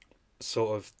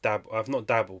sort of I've not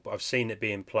dabbled, but I've seen it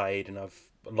being played, and I've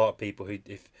a lot of people who,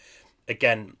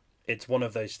 again, it's one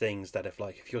of those things that if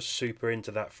you're super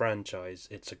into that franchise,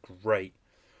 it's a great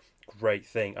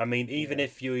thing. I mean, even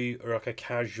if you are like a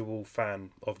casual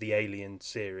fan of the Alien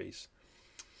series,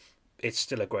 it's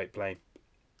still a great play.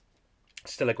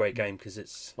 Still a great game because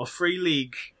it's... Well, Free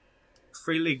League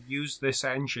used this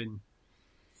engine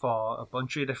for a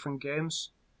bunch of different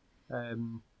games.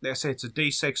 Let's say it's a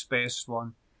D6 based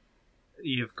one.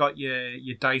 You've got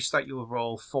your dice that you'll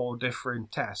roll for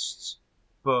different tests,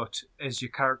 but as your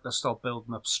characters start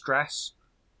building up stress,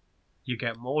 you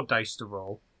get more dice to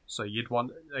roll. So you'd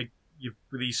want,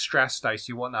 with these stress dice,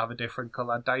 you want to have a different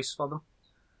coloured dice for them.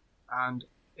 And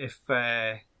if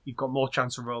you've got more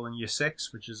chance of rolling your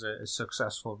 6, which is a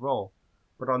successful roll.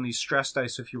 But on these stress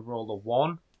dice, if you roll a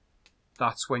 1,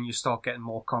 that's when you start getting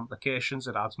more complications.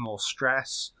 It adds more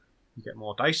stress. You get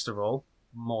more dice to roll,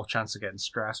 more chance of getting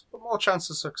stressed, but more chance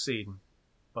of succeeding.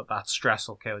 But that stress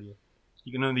will kill you.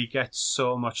 You can only get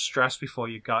so much stress before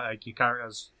your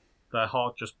characters, their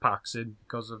heart just packs in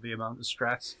because of the amount of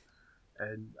stress.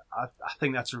 And I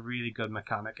think that's a really good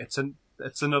mechanic. It's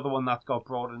another one that got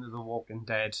brought into the Walking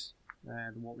Dead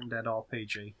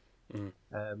RPG.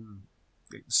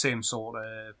 Same sort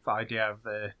of idea of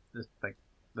the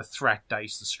threat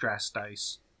dice, the stress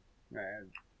dice,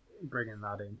 bringing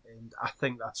that in, and I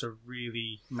think that's a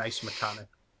really nice mechanic.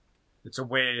 It's a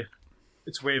way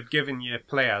of giving your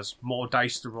players more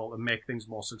dice to roll and make things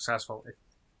more successful. It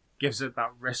gives it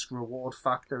that risk-reward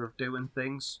factor of doing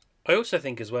things. I also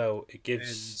think as well it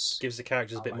gives the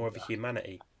characters a bit more of a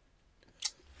humanity.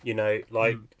 You know,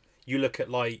 like you look at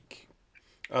like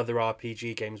other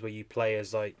RPG games where you play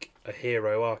as like a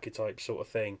hero archetype sort of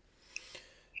thing.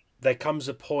 There comes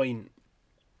a point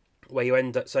where you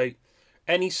end up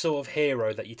any sort of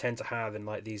hero that you tend to have in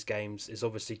like these games is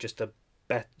obviously just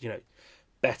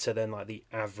better than like the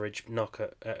average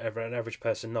an average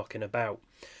person knocking about.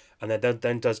 And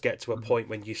then does get to a point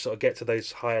when you sort of get to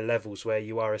those higher levels where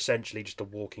you are essentially just a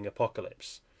walking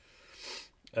apocalypse.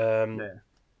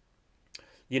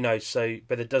 You know,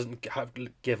 but it doesn't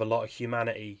give a lot of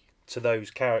humanity to those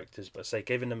characters. But say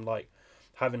giving them like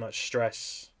having like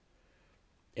stress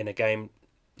in a game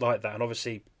like that, and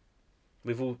obviously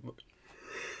we've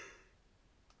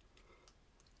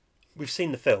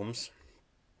seen the films.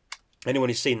 Anyone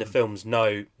who's seen the films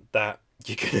know that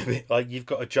you're gonna be like you've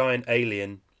got a giant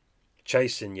alien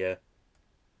chasing you.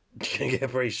 You're gonna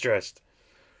get pretty stressed.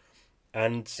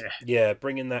 And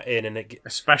bringing that in, and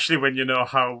especially when you know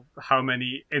how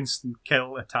many instant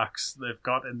kill attacks they've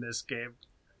got in this game,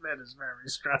 that is very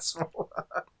stressful.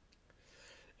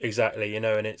 Exactly, you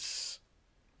know, and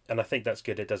I think that's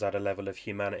good. It does add a level of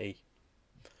humanity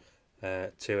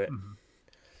to it. Mm-hmm.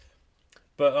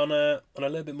 But on a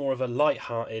little bit more of a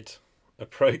light-hearted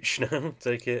approach now,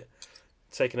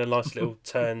 taking a nice little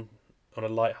turn on a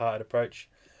light-hearted approach.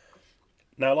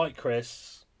 Now, like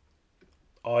Chris,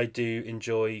 I do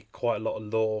enjoy quite a lot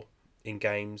of lore in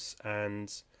games,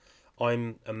 and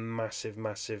I'm a massive,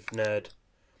 massive nerd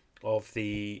of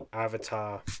the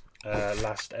Avatar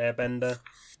Last Airbender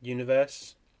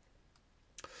universe,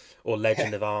 or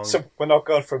Legend of Aang. So we're not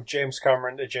going from James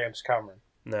Cameron to James Cameron.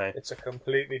 No, it's a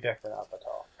completely different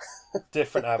Avatar.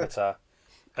 Different Avatar.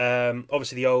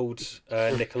 Obviously the old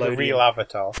Nickelodeon.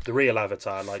 The real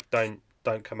Avatar. Like,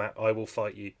 don't come out. I will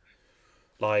fight you.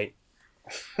 Like,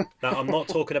 now I'm not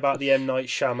talking about the M. Night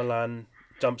Shyamalan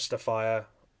dumpster fire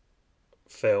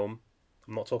film.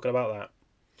 I'm not talking about that.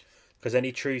 Because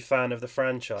any true fan of the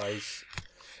franchise,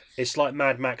 it's like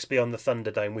Mad Max Beyond the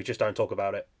Thunderdome. We just don't talk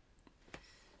about it.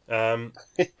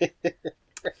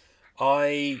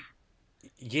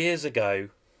 Years ago,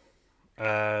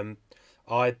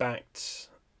 I backed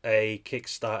a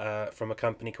Kickstarter from a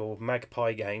company called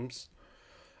Magpie Games,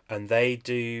 and they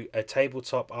do a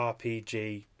tabletop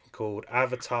RPG called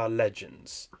Avatar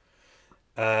Legends.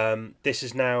 This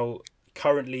is now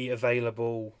currently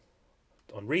available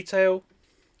on retail.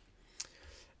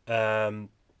 I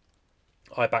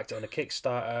backed it on a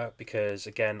Kickstarter because,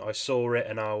 again, I saw it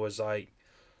and I was like,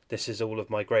 this is all of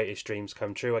my greatest dreams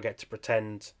come true. I get to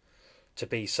pretend to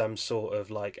be some sort of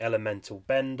like elemental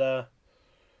bender.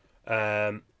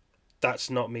 That's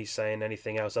not me saying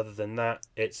anything else other than that.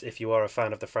 It's, if you are a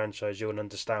fan of the franchise, you'll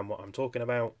understand what I'm talking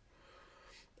about.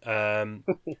 For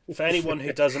anyone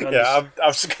who doesn't understand... Yeah,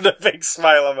 I've just got a big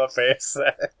smile on my face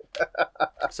there.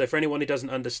 So for anyone who doesn't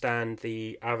understand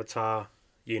the Avatar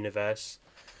universe,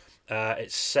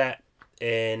 it's set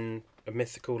in a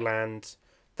mythical land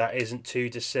that isn't too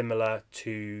dissimilar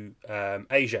to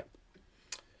Asia.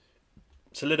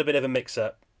 It's a little bit of a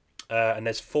mix-up, and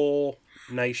there's 4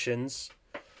 nations.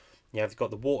 You've got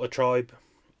the Water Tribe,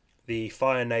 the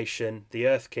Fire Nation, the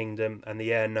Earth Kingdom, and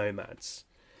the Air Nomads.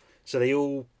 So they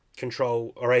all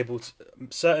are able to,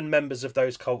 certain members of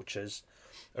those cultures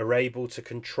are able to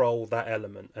control that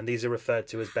element, and these are referred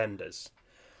to as benders.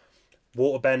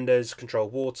 Water benders control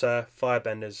water, fire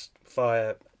benders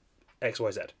fire,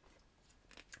 XYZ.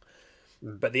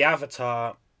 But the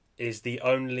Avatar is the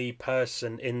only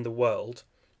person in the world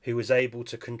who is able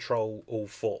to control all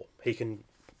 4. He can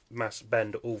mass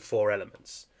bend all 4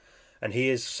 elements, and he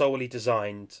is solely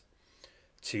designed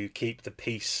to keep the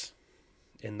peace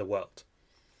in the world.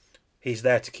 He's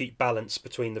there to keep balance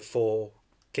between the 4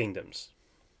 kingdoms.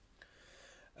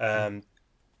 But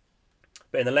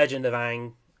in the Legend of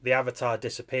Aang, the Avatar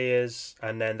disappears,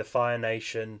 and then the Fire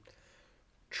Nation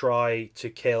try to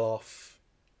kill off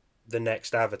the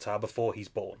next Avatar before he's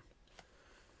born.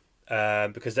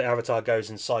 Because the Avatar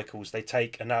goes in cycles. It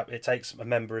takes a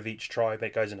member of each tribe.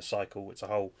 It goes in a cycle. It's a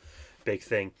whole big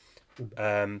thing.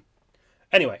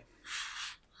 Anyway,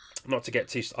 not to get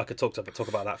too... I could talk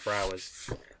about that for hours.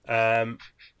 And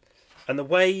the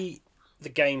way the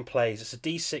game plays, it's a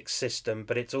D6 system,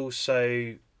 but it's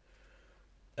also...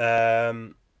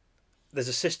 there's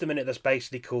a system in it that's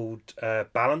basically called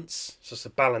balance. So it's a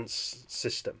balance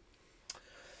system.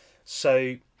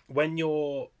 So when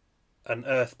you're an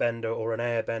earthbender or an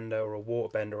airbender or a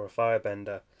waterbender or a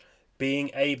firebender,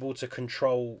 being able to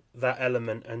control that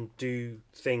element and do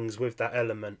things with that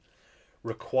element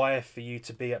require for you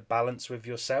to be at balance with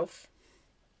yourself.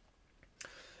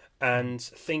 And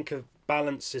think of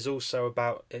balance is also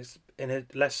about, it's in a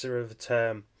lesser of a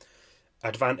term,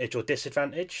 advantage or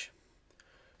disadvantage.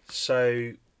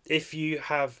 So if you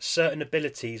have certain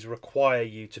abilities require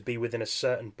you to be within a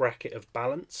certain bracket of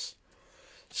balance.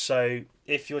 So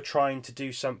if you're trying to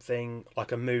do something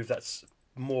like a move that's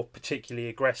more particularly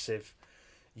aggressive,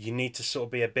 you need to sort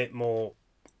of be a bit more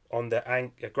on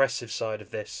the aggressive side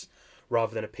of this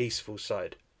rather than a peaceful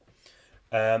side.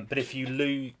 But if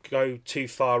you go too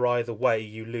far either way,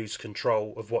 you lose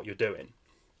control of what you're doing.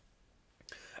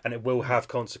 And it will have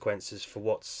consequences for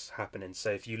what's happening.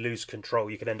 So if you lose control,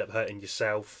 you could end up hurting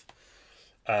yourself,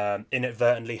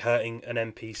 inadvertently hurting an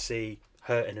NPC,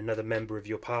 hurting another member of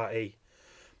your party,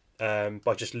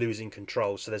 by just losing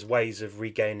control. So there's ways of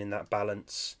regaining that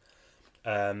balance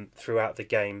throughout the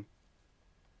game.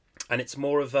 And it's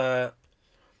more of a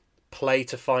play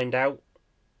to find out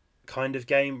kind of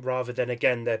game, rather than,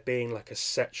 again, there being like a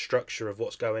set structure of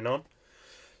what's going on.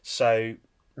 So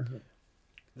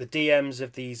the DMs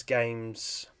of these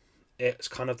games, it's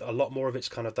kind of a lot more of it's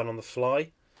kind of done on the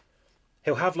fly.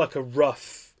 He'll have like a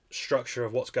rough structure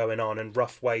of what's going on and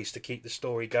rough ways to keep the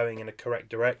story going in a correct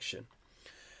direction.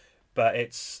 But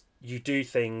it's, you do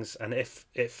things, and if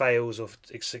it fails or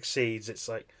it succeeds, it's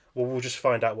like, well, we'll just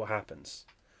find out what happens,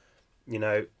 in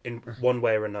one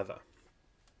way or another.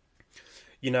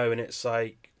 And it's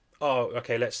like, oh,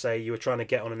 okay, let's say you were trying to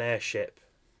get on an airship,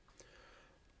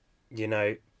 but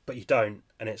you don't.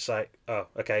 And it's like, oh,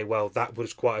 okay, well, that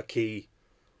was quite a key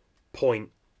point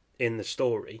in the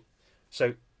story.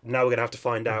 So now we're going to have to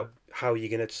find out how you're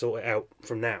going to sort it out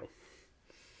from now.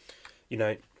 You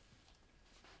know.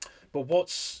 But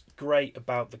what's great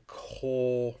about the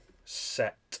core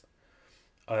set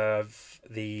of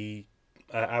the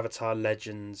Avatar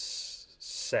Legends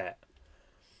set,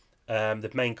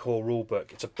 the main core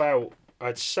rulebook, it's about,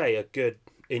 I'd say, a good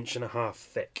 1.5 inches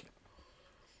thick.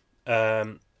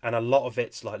 And a lot of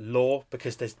it's like lore,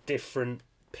 because there's different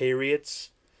periods.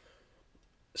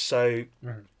 So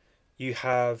you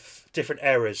have different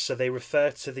eras. So they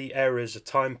refer to the eras of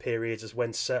time periods as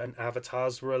when certain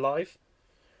avatars were alive.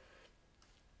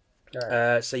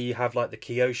 Right. So you have like the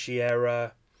Kyoshi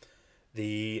era,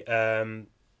 the so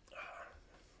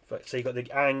you got the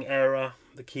Aang era,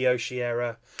 the Kyoshi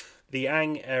era, the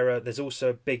Aang era. There's also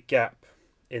a big gap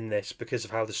in this because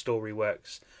of how the story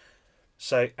works.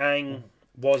 So Aang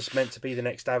was meant to be the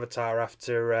next Avatar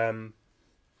after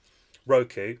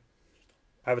Roku,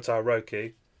 Avatar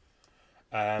Roku.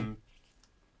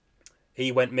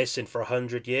 He went missing for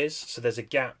 100 years, so there's a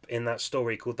gap in that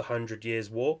story called the 100 Years'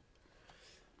 War,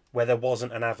 where there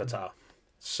wasn't an Avatar.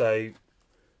 So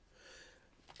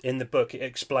in the book, it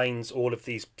explains all of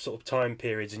these sort of time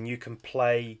periods, and you can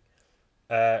play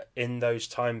in those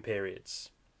time periods.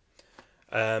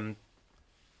 So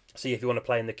if you want to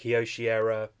play in the Kyoshi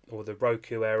era, or the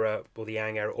Roku era, or the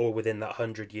Aang era, or within that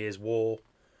 100 Years' War.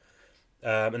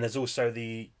 And there's also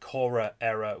the Korra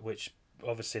era, which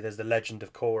obviously there's the Legend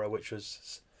of Korra, which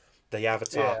was the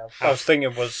Avatar. Yeah, I was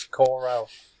thinking was Korra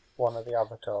one of the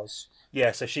avatars.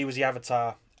 Yeah, so she was the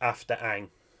Avatar after Aang.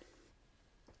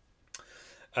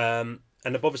 And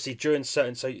obviously during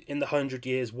certain... So in the 100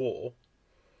 Years' War,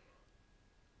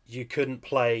 you couldn't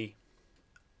play...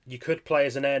 You could play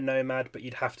as an air nomad, but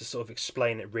you'd have to sort of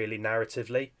explain it really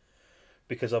narratively.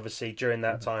 Because obviously during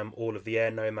that time, all of the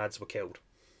air nomads were killed.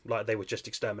 Like they were just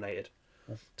exterminated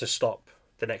to stop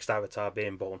the next Avatar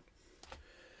being born.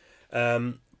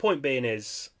 Point being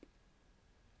is,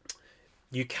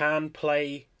 you can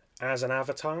play as an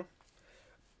Avatar,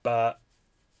 but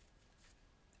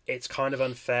it's kind of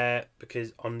unfair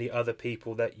because on the other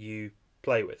people that you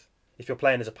play with. If you're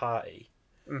playing as a party,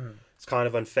 it's kind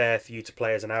of unfair for you to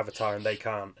play as an Avatar and they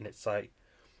can't, and it's like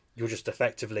you're just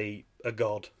effectively a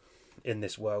god in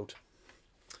this world.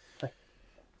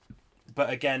 But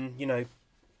again, you know,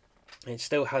 it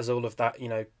still has all of that, you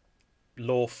know,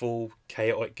 lawful,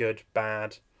 chaotic, good,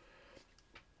 bad.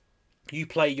 You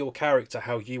play your character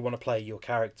how you want to play your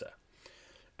character,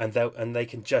 and they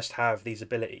can just have these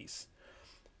abilities.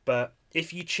 But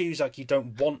if you choose, like, you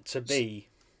don't want to be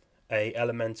a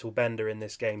elemental bender in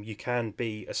this game, you can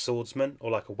be a swordsman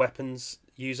or like a weapons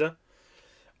user.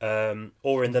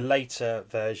 Or in the later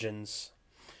versions,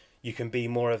 you can be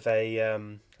more of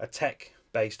a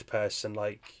tech-based person,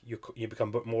 like you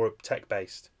become more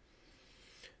tech-based.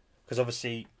 Because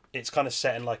obviously it's kind of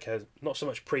set in like a, not so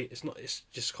much it's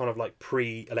just kind of like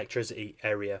pre-electricity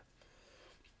area.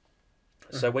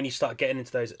 So when you start getting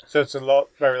into those... So it's a lot,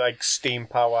 very like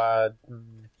steam-powered...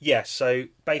 Yeah, so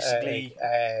basically...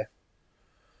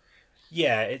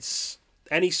 Yeah, it's...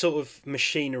 Any sort of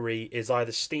machinery is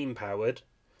either steam-powered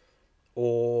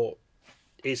or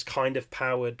is kind of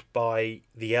powered by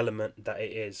the element that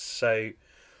it is. So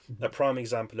a prime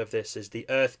example of this is the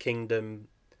Earth Kingdom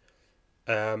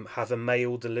have a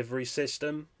mail delivery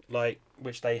system, like,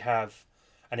 which they have,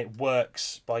 and it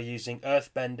works by using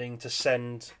earthbending to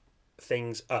send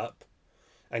things up,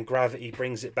 and gravity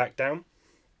brings it back down.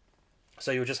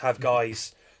 So you'll just have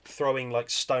guys throwing like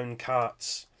stone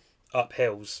carts up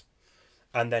hills,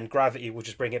 and then gravity will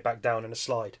just bring it back down in a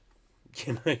slide.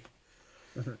 You know,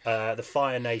 the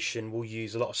Fire Nation will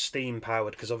use a lot of steam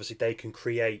powered because obviously they can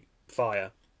create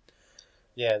fire.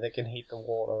 Yeah, they can heat the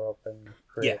water up and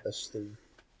create the steam.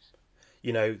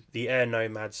 You know, the air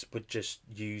nomads would just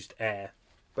use air,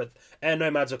 but air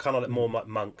nomads are kind of like more like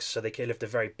monks, so they lived a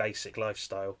very basic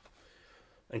lifestyle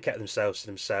and kept themselves to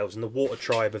themselves. And the water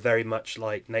tribe are very much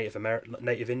like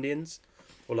Native Indians,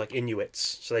 or like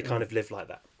Inuits, so they kind of live like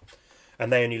that.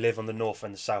 And they only live on the north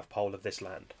and the south pole of this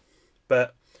land.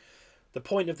 But the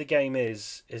point of the game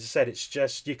is, as I said, it's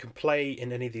just you can play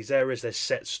in any of these areas. There's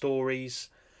set stories.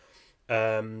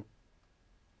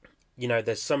 You know,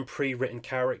 there's some pre-written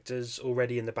characters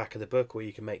already in the back of the book, or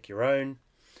you can make your own.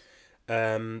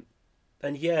 And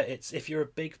yeah, it's, if you're a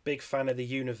big fan of the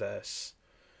universe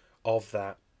of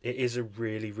that, it is a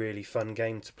really, really fun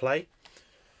game to play.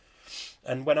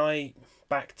 And when I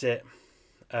backed it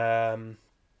from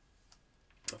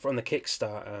the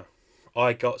Kickstarter,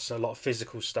 I got a lot of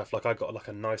physical stuff. Like I got like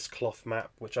a nice cloth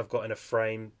map, which I've got in a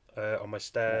frame on my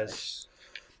stairs. Nice.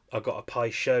 I got a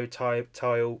Pai Sho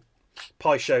tile.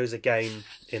 Pai Sho is a game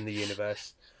in the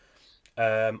universe.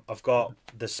 I've got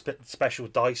the special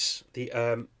dice,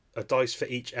 a dice for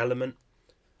each element.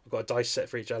 I've got a dice set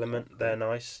for each element. They're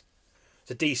nice.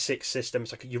 It's a D6 system.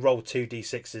 It's like you roll 2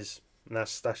 D6s, and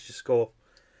that's your score.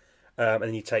 And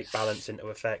then you take balance into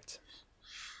effect.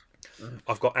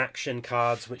 I've got action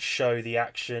cards which show the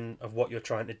action of what you're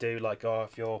trying to do. Like,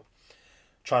 if you're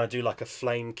trying to do like a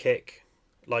flame kick,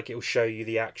 like it will show you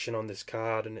the action on this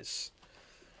card, and it's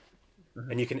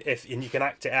and you can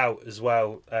act it out as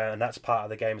well, and that's part of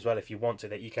the game as well. If you want to,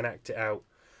 that you can act it out,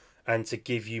 and to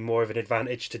give you more of an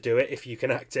advantage to do it if you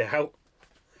can act it out.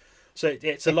 So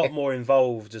it's a lot more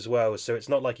involved as well. So it's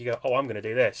not like you go, oh, I'm going to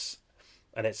do this,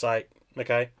 and it's like,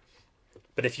 okay,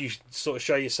 but if you sort of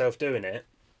show yourself doing it,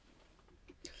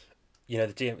 you know,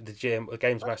 the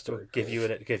games master will give you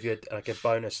like a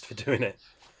bonus for doing it.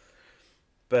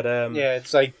 But yeah,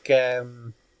 it's like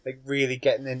really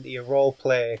getting into your role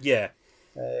play. Yeah,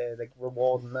 like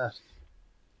rewarding that.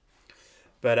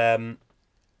 But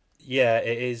yeah,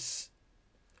 it is.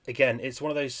 Again, it's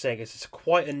one of those things. It's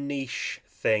quite a niche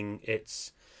thing.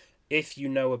 It's if you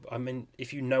know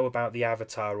about the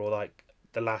Avatar or like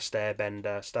the Last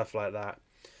Airbender, stuff like that.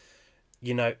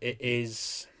 You know, it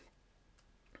is.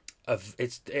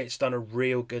 It's done a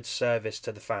real good service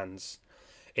to the fans.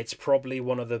 It's probably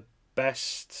one of the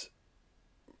best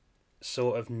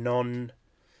sort of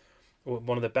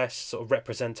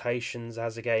representations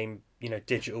as a game, you know,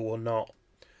 digital or not,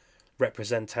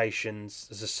 representations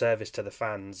as a service to the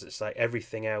fans. It's like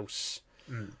everything else,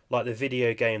 like the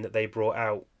video game that they brought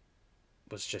out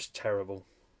was just terrible.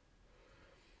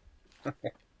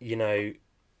 You know,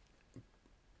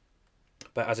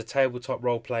 but as a tabletop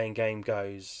role-playing game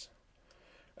goes,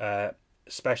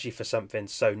 especially for something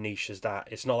so niche as that,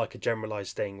 it's not like a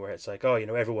generalized thing where it's like, oh, you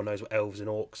know, everyone knows what elves and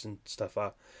orcs and stuff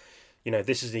are. You know,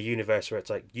 this is the universe where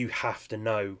it's like you have to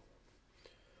know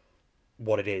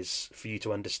what it is for you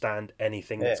to understand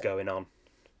anything that's going on.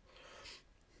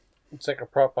 It's like a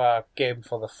proper game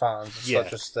for the fans. It's not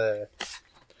just they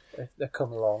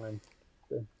come along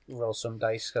and roll some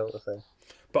dice sort of thing.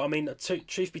 But I mean,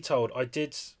 truth be told, I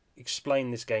did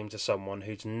explain this game to someone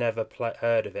who'd never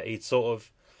heard of it. He'd sort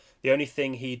of, the only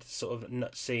thing he'd sort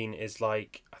of seen is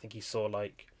like, I think he saw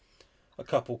like a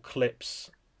couple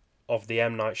clips of the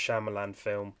M. Night Shyamalan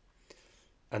film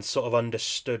and sort of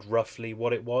understood roughly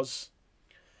what it was.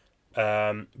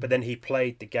 But then he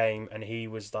played the game and he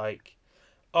was like,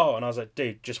 oh, and I was like,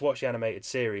 dude, just watch the animated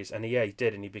series. And he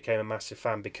did, and he became a massive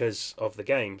fan because of the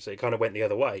game. So it kind of went the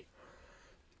other way.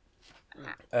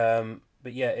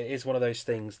 But yeah, it is one of those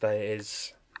things that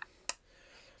is,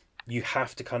 you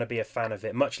have to kind of be a fan of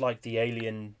it. Much like the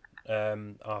Alien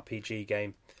RPG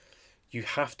game, you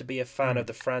have to be a fan of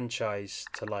the franchise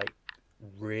to like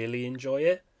really enjoy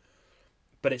it.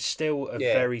 But it's still a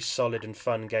very solid and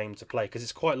fun game to play because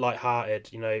it's quite light-hearted.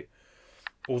 You know,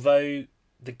 although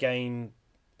the game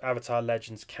Avatar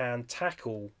Legends can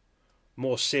tackle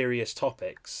more serious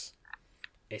topics,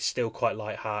 it's still quite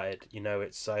light-hearted. You know,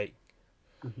 it's like,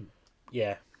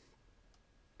 yeah.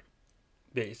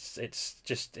 It's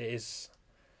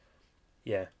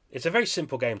a very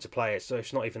simple game to play. So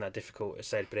it's not even that difficult, as I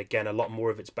said. But again, a lot more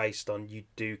of it's based on you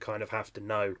do kind of have to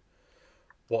know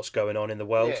what's going on in the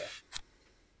world.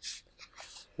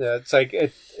 Yeah, it's like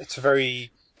it's a very.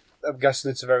 I'm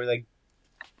guessing it's a very like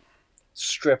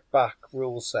stripped back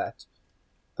rule set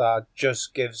that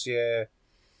just gives you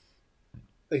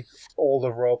like all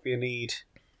the rope you need,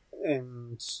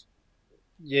 and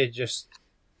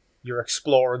you're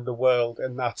exploring the world,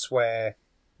 and that's where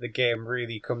the game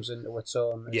really comes into its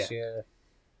own as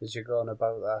you're going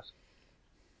about that.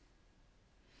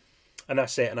 And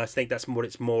that's it. And I think that's what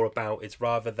it's more about. It's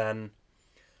rather than.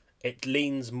 It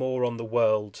leans more on the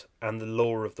world and the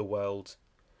lore of the world.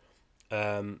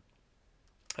 And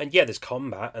yeah, there's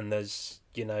combat and there's,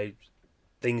 you know,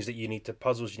 things that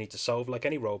puzzles you need to solve like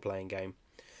any role-playing game.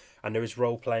 And there is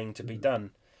role-playing to be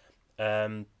done.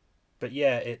 But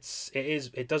yeah,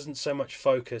 it doesn't so much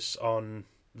focus on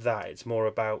that. It's more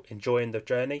about enjoying the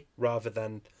journey rather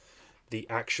than the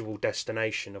actual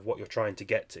destination of what you're trying to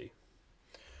get to.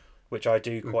 Which I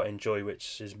do quite enjoy,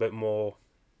 which is a bit more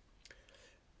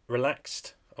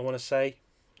relaxed, I want to say,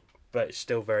 but it's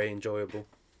still very enjoyable.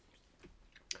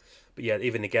 But yeah,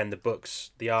 even again, the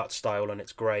books, the art style, and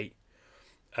it's great.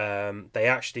 They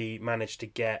actually managed to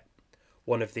get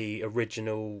one of the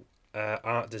original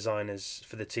art designers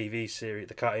for the TV series,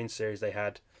 the cartoon series they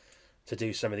had, to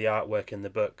do some of the artwork in the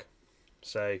book.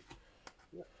 So,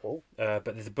 cool.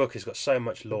 But the book has got so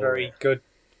much lore. Very good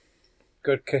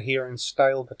coherent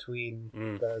style between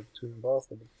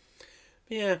both of them.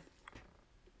 Yeah.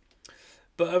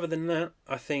 But other than that,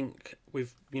 I think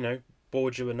we've, you know,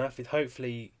 bored you enough, it's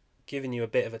hopefully given you a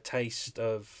bit of a taste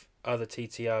of other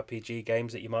TTRPG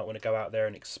games that you might want to go out there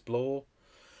and explore.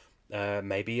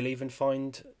 Maybe you'll even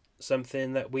find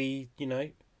something that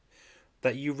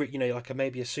that like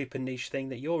maybe a super niche thing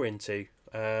that you're into.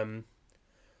 And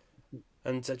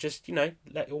just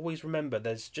always remember,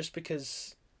 there's just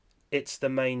because it's the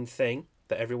main thing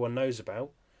that everyone knows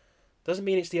about doesn't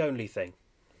mean it's the only thing.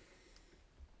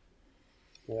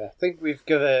 Yeah, I think we've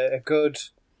got a good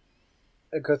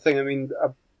thing. I mean,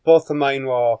 both of mine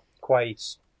were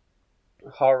quite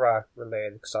horror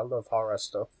related because I love horror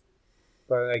stuff.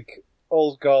 But like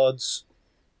Old Gods,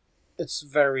 it's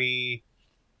very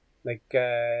like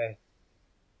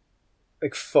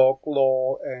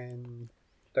folklore and,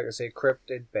 like I say,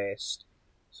 cryptid based.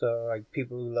 So like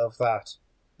people who love that,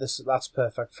 that's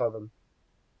perfect for them.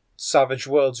 Savage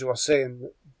Worlds, you are saying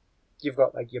you've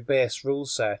got like your base rule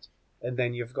set, and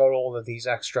then you've got all of these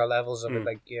extra levels of it,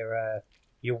 like your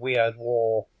weird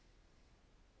war,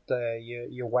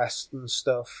 your western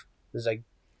stuff. There's like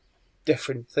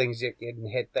different things you can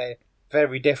hit there.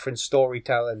 Very different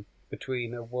storytelling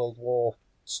between a World War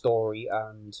story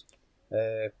and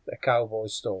a cowboy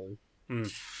story,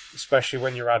 especially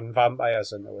when you're adding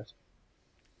vampires into it.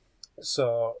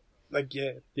 So, like,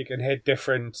 you can hit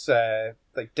different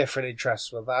different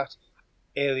interests with that.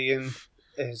 Alien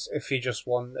is if you just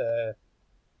want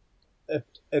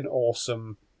an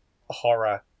awesome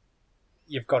horror,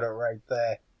 you've got it right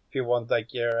there. If you want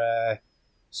like your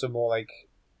some more like,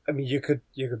 I mean, you could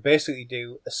basically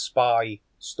do a spy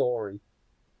story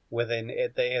within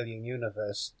the Alien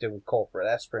universe doing corporate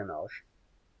espionage.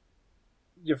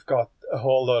 You've got a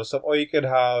whole lot of stuff. Or you could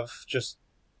have just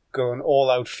going all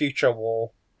out future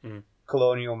war,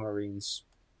 colonial marines.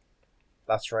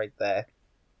 That's right there.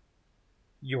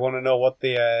 You want to know what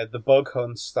the bug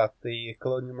hunts that the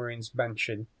colonial marines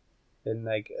mention in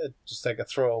like just like a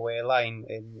throwaway line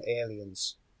in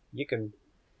Aliens. You can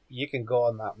go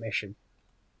on that mission.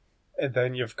 And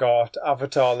then you've got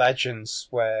Avatar Legends,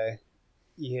 where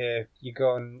you're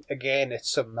going again. It's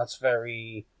something that's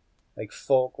very like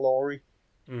folklory,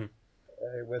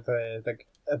 with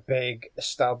a big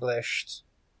established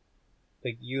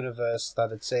like universe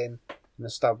that it's in, an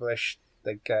established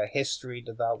like history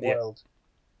to that world,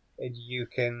 and you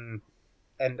can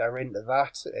enter into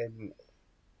that. And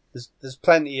there's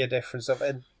plenty of different stuff,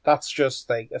 and that's just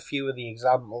like a few of the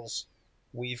examples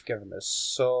we've given. Us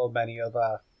so many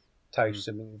other types.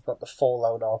 I mean, you've got the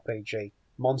Fallout RPG,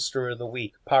 Monster of the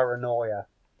Week, Paranoia,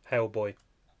 Hellboy.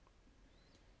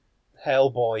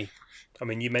 I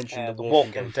mean, you mentioned the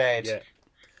Walking Dead. Yeah.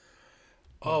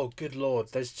 Oh, good lord!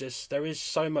 There is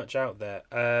so much out there,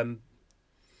 and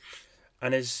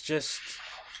it's just,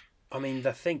 I mean,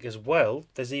 I think as well.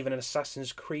 There's even an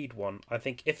Assassin's Creed one. I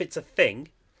think if it's a thing,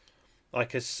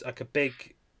 like a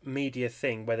big media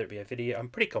thing, whether it be a video, I'm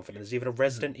pretty confident there's even a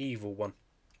Resident Evil one.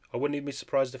 I wouldn't even be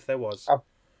surprised if there was.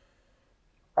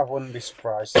 I wouldn't be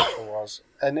surprised if there was.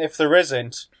 And if there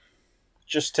isn't,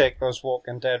 just take those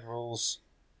Walking Dead rules.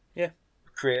 Yeah.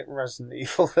 Create Resident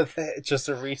Evil with it. Just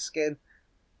a reskin.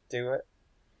 Do it.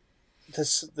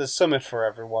 There's something for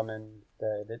everyone in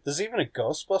there. There's even a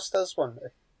Ghostbusters one.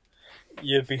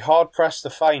 You'd be hard pressed to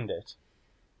find it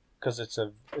because it's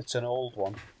an old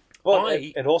one. But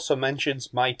it also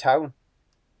mentions my town.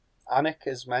 Anik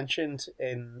is mentioned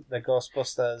in the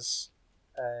Ghostbusters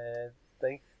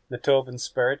thing. The Tobin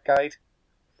Spirit Guide.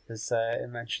 It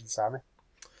mentions Anik.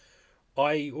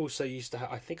 I also used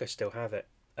to I think I still have it.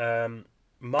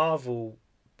 Marvel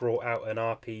brought out an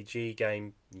RPG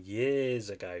game years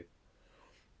ago.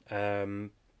 The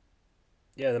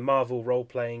Marvel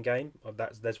role-playing game.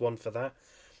 There's one for that.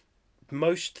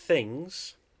 Most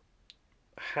things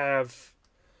have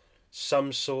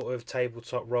some sort of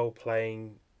tabletop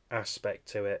role-playing aspect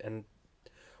to it, and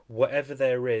whatever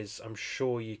there is, I'm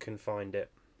sure you can find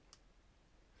it.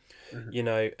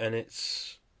 And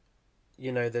it's,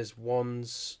 there's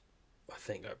ones, I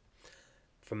think,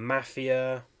 for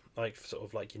Mafia, like sort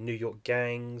of like your New York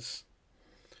gangs,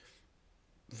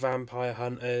 Vampire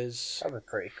Hunters. That was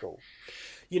pretty cool.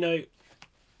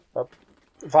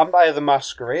 Vampire the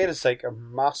Masquerade is like a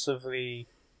massively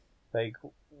like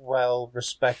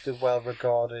well-respected,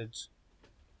 well-regarded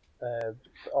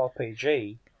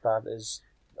RPG that is,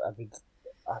 I mean,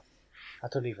 I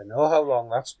don't even know how long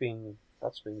that's been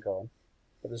going,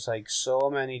 but there's like so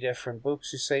many different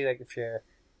books. You see, like if you've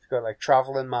got like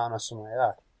Traveling Man or something like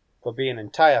that, there'll be an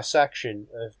entire section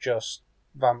of just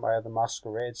Vampire the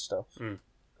Masquerade stuff,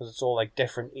 because it's all like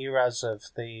different eras of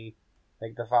the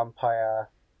vampire,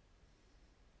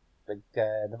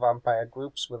 the vampire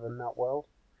groups within that world.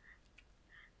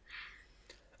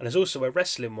 And there's also a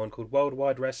wrestling one called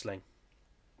Worldwide Wrestling.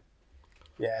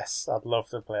 Yes, I'd love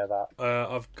to play that.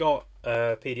 I've got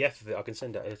a PDF of it. I can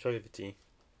send it over to you.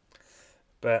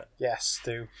 But yes,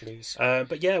 do please.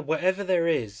 But yeah, whatever there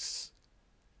is,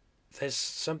 there's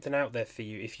something out there for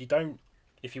you. If you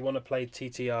want to play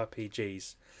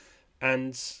TTRPGs,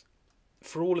 and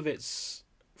for all of its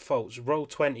faults,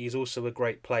 Roll20 is also a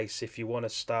great place if you want to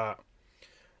start.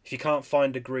 If you can't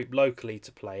find a group locally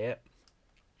to play it,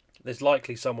 there's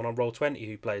likely someone on Roll20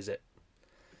 who plays it.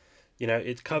 You know,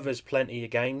 it covers plenty of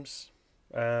games,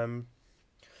 and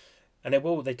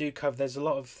they do cover. There's a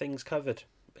lot of things covered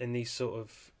in these sort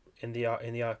of in the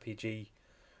RPG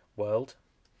world,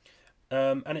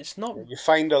 and it's not. You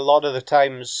find a lot of the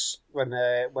times when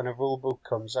a rule book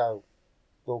comes out,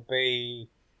 there'll be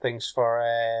things for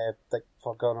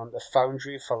going on the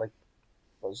Foundry for like,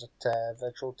 what was it,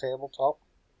 virtual tabletop.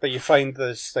 But you find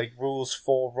there's like rules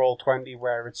for Roll20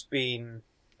 where it's been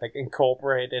like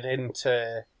incorporated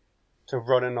into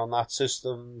running on that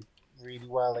system really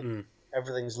well. Like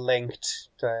everything's linked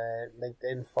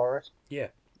in for it. Yeah.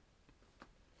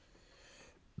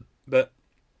 But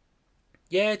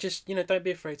yeah, just don't be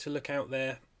afraid to look out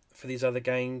there for these other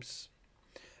games.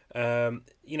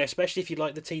 Especially if you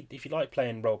like if you like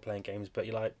playing role playing games, but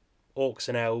you like orcs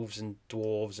and elves and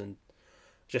dwarves and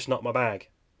just not my bag.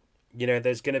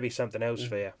 There's going to be something else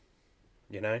for you.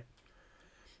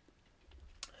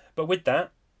 But with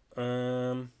that,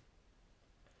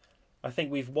 I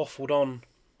think we've waffled on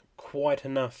quite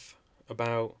enough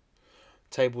about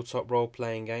tabletop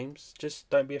role-playing games. Just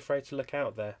don't be afraid to look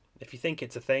out there. If you think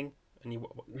it's a thing, and you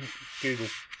Google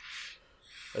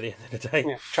at the end of the day.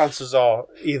 Yeah, chances are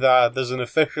either there's an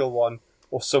official one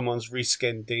or someone's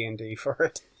reskinned D&D for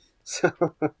it. So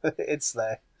it's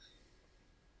there.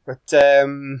 But,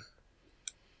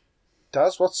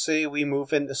 Daz, what say we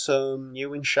move into some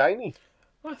new and shiny?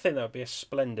 I think that would be a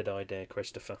splendid idea,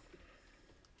 Christopher.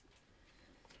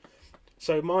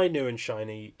 So my new and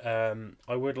shiny,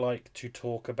 I would like to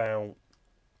talk about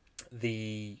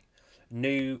the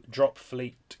new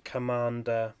Dropfleet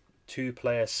Commander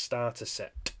 2-player starter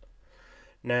set.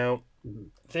 Now,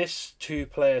 this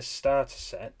 2-player starter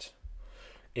set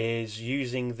is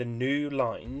using the new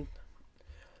line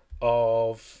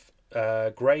of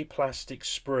grey plastic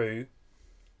sprue,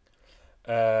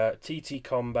 TT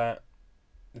Combat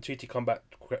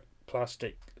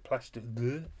plastic,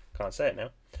 can't say it now.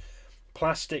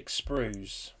 Plastic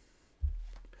sprues,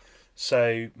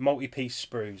 so multi-piece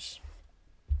sprues.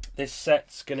 This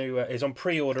set's is on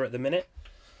pre-order at the minute,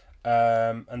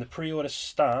 and the pre-order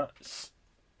starts.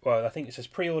 Well, I think it says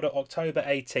pre-order October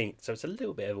 18th, so it's a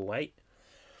little bit of a wait.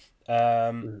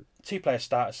 2-player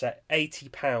starter set,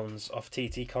 £80 off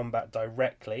TT Combat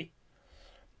directly.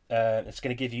 It's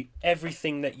going to give you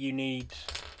everything that you need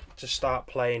to start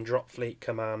playing Dropfleet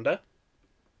Commander,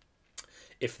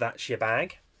 if that's your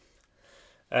bag.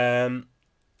 And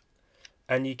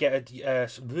you get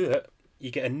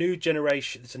a new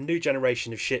generation. It's a new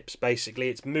generation of ships. Basically,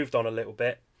 it's moved on a little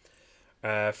bit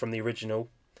from the original.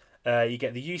 You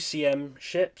get the UCM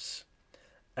ships,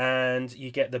 and you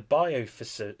get the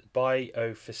bioficers. I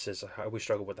always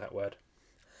struggle with that word.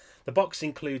 The box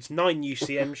includes 9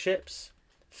 UCM ships,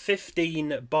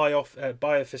 15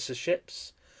 bioficer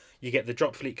ships. You get the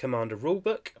Dropfleet Commander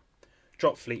rulebook,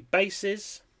 Dropfleet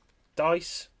bases,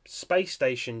 dice, space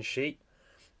station sheet,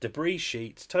 debris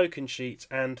sheets, token sheets,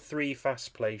 and 3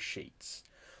 fast play sheets.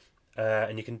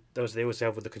 And they also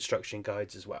have with the construction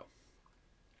guides as well.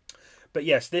 But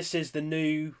yes, this is the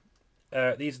new.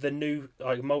 These are the new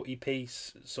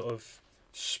multi-piece sort of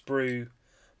sprue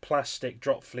plastic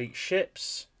Dropfleet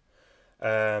ships,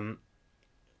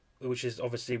 which is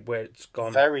obviously where it's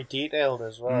gone. Very detailed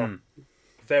as well.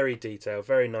 Very detailed,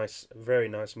 very nice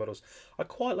models. I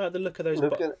quite like the look of those.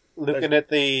 Looking at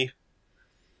the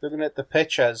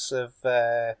pictures of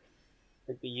the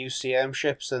UCM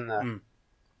ships in there.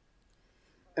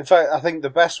 In fact, I think the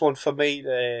best one for me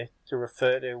to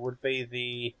refer to would be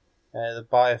the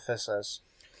bioficers,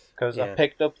 because I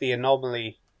picked up the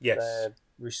Anomaly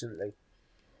recently,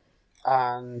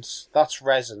 and that's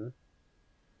resin.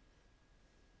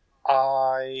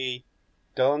 I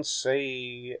don't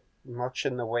see much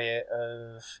in the way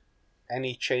of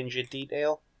any change of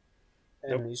detail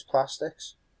in these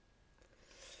plastics.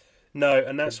 No,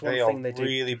 and that's one thing they do.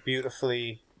 Really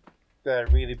beautifully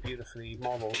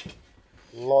modelled.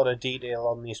 A lot of detail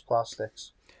on these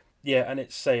plastics. Yeah, and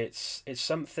it's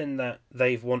something that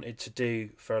they've wanted to do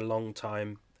for a long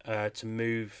time, to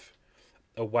move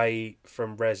away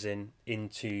from resin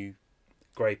into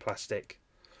grey plastic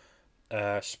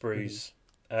sprues.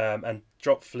 And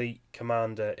Dropfleet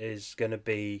Commander is going to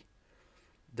be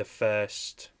the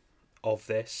first of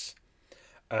this.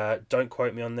 Don't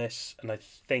quote me on this, and I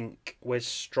think with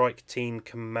Strike Team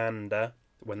Commander,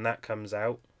 when that comes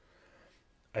out,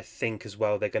 I think as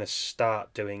well they're going to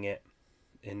start doing it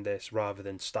in this rather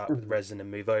than start with Resin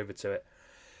and move over to it.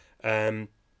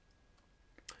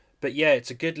 But yeah,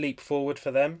 it's a good leap forward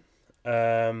for them.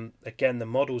 Again, the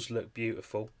models look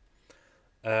beautiful.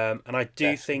 And I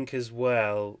do think as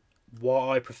well, what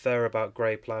I prefer about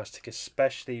grey plastic,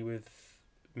 especially with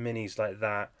minis like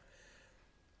that,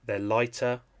 they're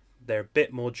lighter, they're a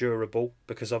bit more durable,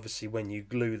 because obviously when you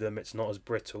glue them it's not as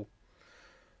brittle.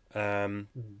 But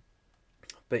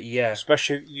yeah,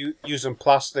 especially you using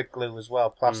plastic glue as well.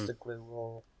 Plastic glue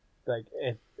will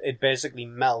it basically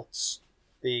melts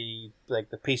the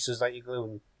pieces that you're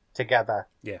gluing together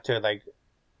to like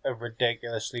a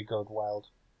ridiculously good weld.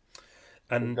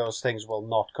 And those things will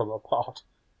not come apart.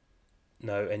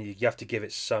 No, and you have to give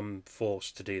it some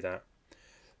force to do that.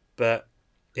 But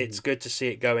it's good to see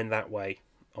it going that way,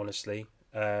 honestly.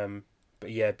 But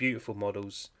yeah, beautiful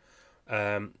models.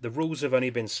 The rules have only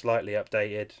been slightly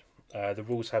updated. The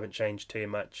rules haven't changed too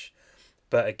much.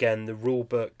 But again, the rule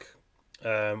book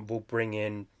will bring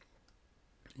in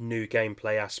new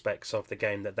gameplay aspects of the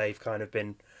game that they've kind of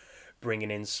been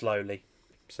bringing in slowly.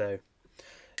 So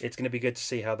it's going to be good to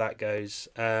see how that goes.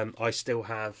 I still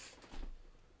have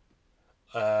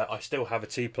a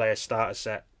 2-player starter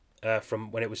set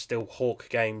from when it was still Hawk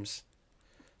Games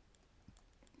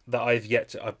that I've yet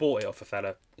to. I bought it off a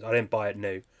fella. I didn't buy it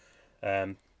new.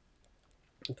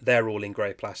 They're all in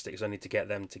grey plastic, so I need to get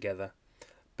them together.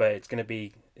 But it's gonna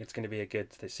be a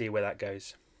good to see where that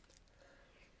goes.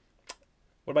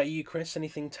 What about you, Chris?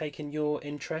 Anything taken your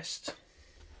interest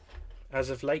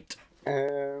as of late?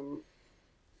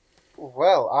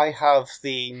 Well, I have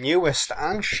the newest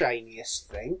and shiniest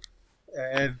thing.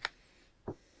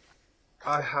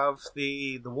 I have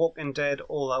the Walking Dead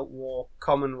All Out War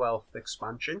Commonwealth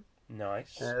expansion.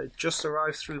 Nice. Just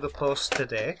arrived through the post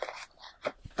today.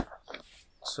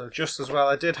 So just as well,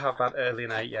 I did have that early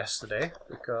night yesterday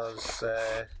because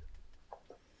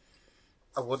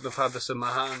I wouldn't have had this in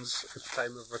my hands at the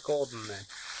time of recording then.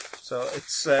 So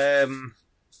it's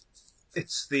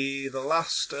the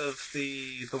last of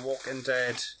the Walking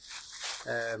Dead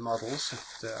models,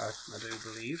 I do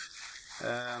believe.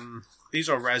 These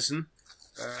are resin.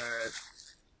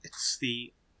 It's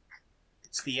the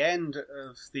end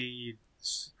of the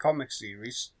comic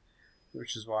series,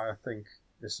 which is why I think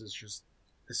this is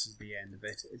the end of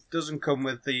it. It doesn't come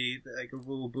with a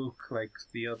rule book like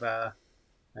the other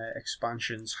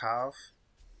expansions have,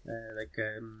 like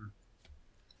a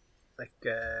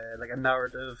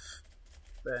narrative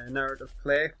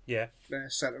play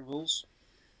set of rules.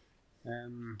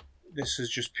 This is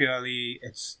just purely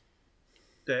as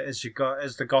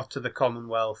they got to the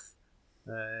Commonwealth.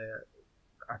 I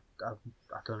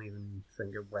don't even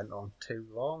think it went on too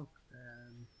long.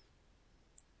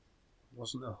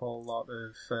 Wasn't a whole lot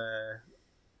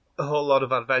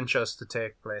of adventures to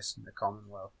take place in the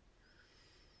Commonwealth.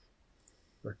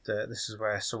 But this is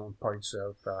where someone points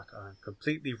out that I'm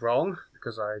completely wrong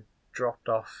because I dropped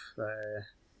off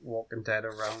Walking Dead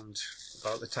around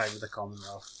about the time of the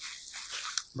Commonwealth.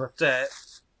 But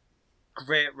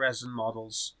great resin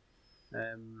models.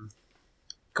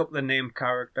 Couple of named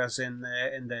characters in there,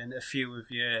 and then a few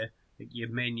of your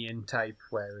minion type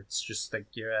where it's just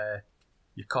like your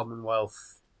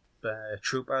Commonwealth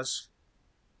troopers,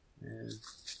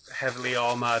 heavily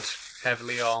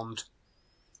armed.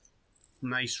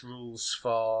 Nice rules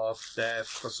for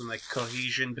some like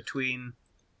cohesion between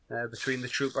the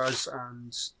troopers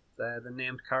and the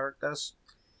named characters,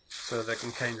 so they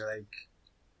can kind of like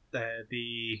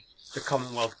the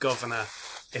Commonwealth governor,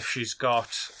 if she's got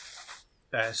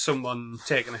someone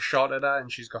taking a shot at her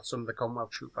and she's got some of the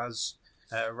Commonwealth troopers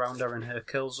around her in her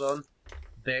kill zone,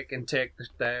 they can take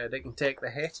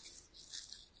the hit.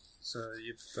 So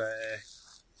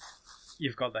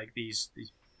you've got like these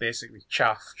basically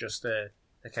chaff just to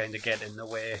kind of get in the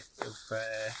way of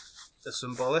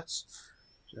some bullets.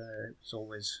 It's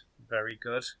always very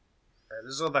good.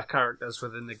 There's other characters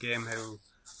within the game who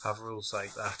have rules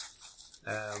like that.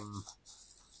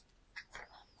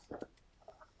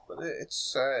 But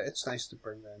it's nice to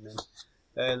bring them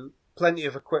in. Plenty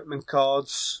of equipment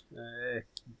cards,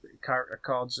 character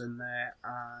cards in there,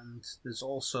 and there's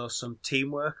also some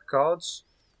teamwork cards,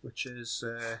 which is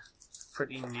a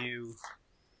pretty new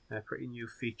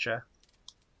feature.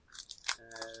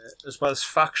 As well as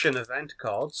faction event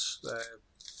cards.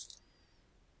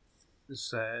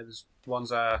 There's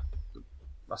ones I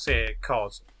say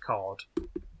card.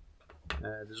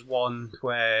 There's one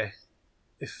where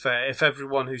if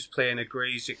everyone who's playing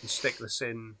agrees, you can stick this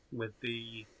in with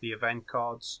the event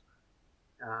cards,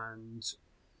 and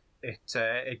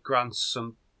it grants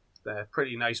some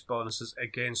pretty nice bonuses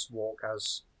against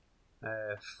walkers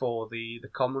for the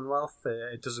Commonwealth.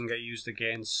 It doesn't get used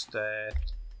against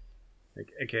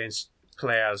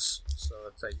players, so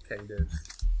it's like kind of,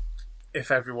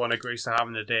 if everyone agrees to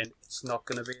having it in, it's not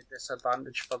going to be a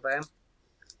disadvantage for them.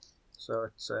 So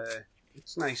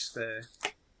it's nice.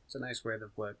 It's a nice way they've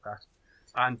worked that.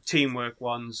 And teamwork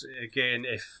ones, again,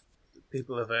 if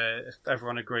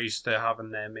everyone agrees to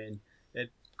having them in,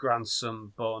 it grants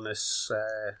some bonus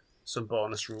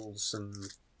rules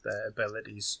and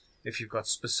abilities if you've got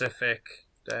specific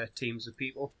teams of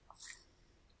people,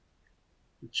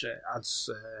 which adds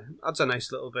a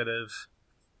nice little bit of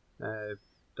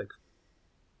like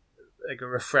a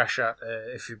refresher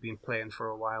if you've been playing for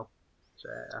a while. Which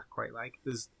I quite like.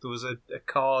 There was a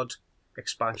card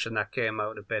expansion that came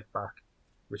out a bit back,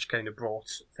 which kind of brought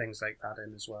things like that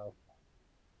in as well.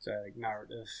 So like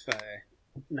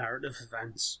narrative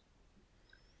events.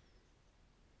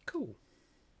 Cool.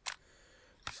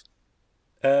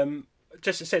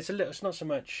 Just to say, it's not so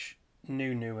much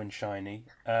new and shiny.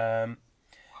 I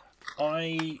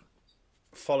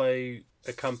follow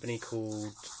a company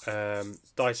called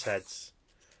Dice Heads,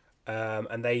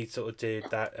 and they sort of did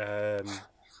that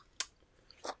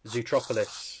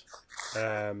Zootropolis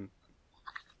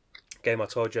game I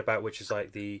told you about, which is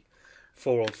like the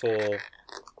 4-on-4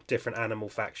 different animal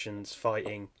factions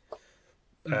fighting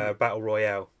battle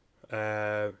royale.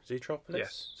 Zootropolis?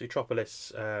 Yes.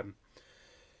 Zootropolis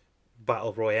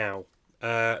battle royale.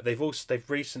 They've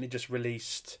recently just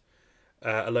released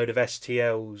a load of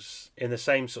STLs in the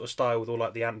same sort of style with all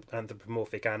like the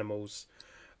anthropomorphic animals,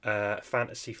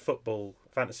 fantasy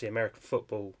American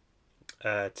football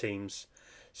teams.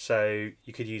 So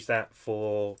you could use that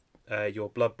for your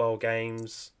Blood Bowl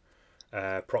games,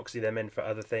 proxy them in for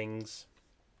other things,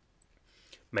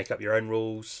 make up your own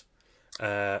rules,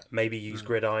 maybe use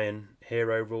Gridiron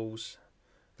Hero rules.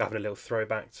 Having a little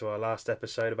throwback to our last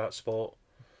episode about sport.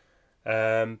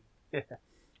 But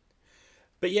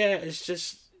yeah, it's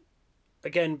just,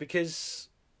 again, because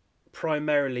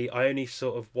primarily I only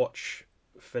sort of watch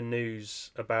for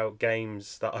news about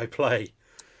games that I play.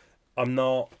 It's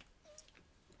not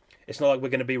like we're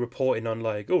going to be reporting on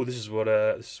like, oh, this is what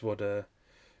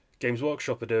Games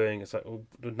Workshop are doing. It's like, well,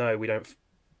 no, we don't,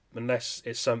 unless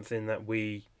it's something that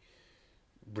we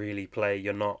really play.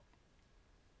 You're not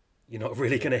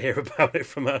really going to hear about it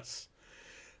from us.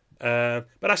 But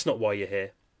that's not why you're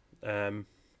here.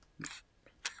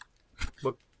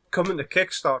 But coming to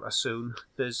Kickstarter soon,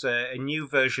 there's a new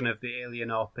version of the Alien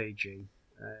RPG.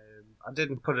 I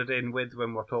didn't put it in with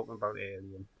when we're talking about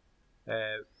Alien,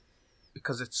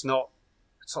 because it's not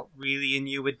really a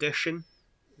new edition.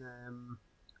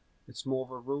 It's more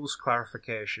of a rules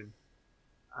clarification,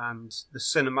 and the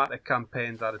cinematic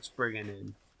campaign that it's bringing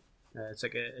in. It's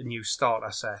like a new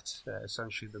starter set,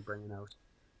 essentially, they're bringing out.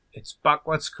 It's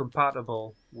backwards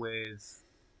compatible with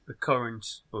the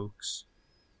current books,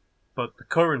 but the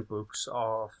current books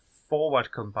are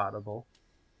forward compatible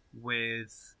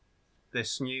with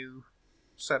this new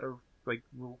set of like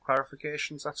rule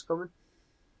clarifications that's coming.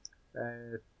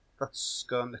 That's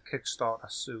going to Kickstarter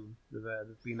soon.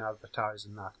 They've been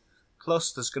advertising that.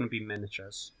 Plus, there's going to be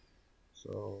miniatures.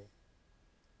 So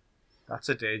that's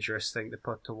a dangerous thing to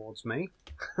put towards me.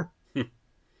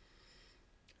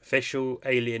 Official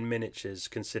Alien miniatures,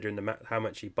 considering how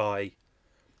much you buy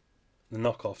the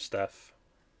knockoff stuff.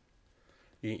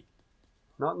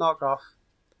 Not knockoff.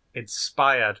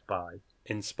 Inspired by,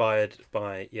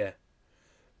 yeah.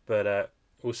 But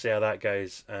we'll see how that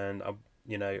goes. And I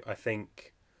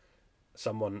think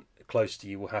someone close to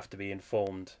you will have to be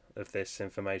informed of this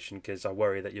information, because I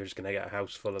worry that you're just going to get a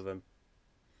house full of them.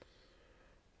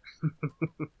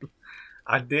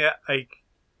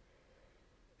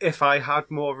 If I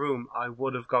had more room, I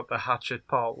would have got the Hatchet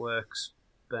Partworks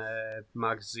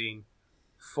magazine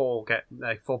for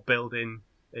building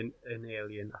an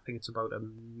Alien. I think it's about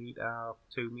 1 meter,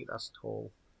 2 meters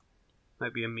tall,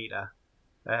 maybe 1 meter,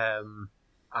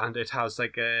 and it has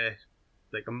like a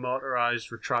motorized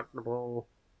retractable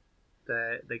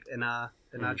inner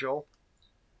jaw.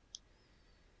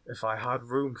 If I had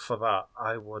room for that,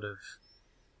 I would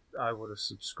have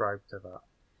subscribed to that.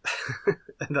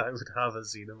 And I would have a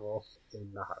xenomorph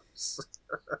in the house.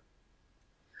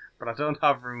 But I don't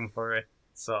have room for it,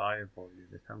 so I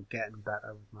avoided it. I'm getting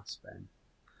better with my spend.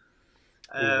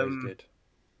 Always good.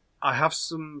 I have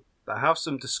some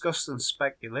disgusting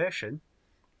speculation.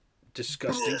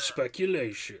 Disgusting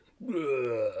speculation.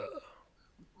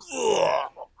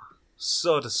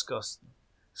 So disgusting.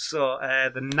 So,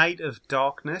 the Knight of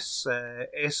Darkness,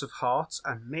 Ace of Hearts,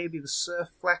 and maybe the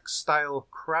Surflex style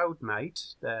Crowd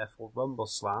Knight for Rumble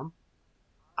Slam,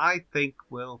 I think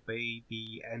will be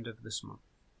the end of this month.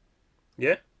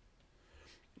 Yeah.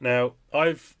 Now,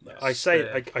 I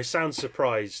sound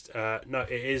surprised. No,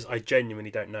 it is. I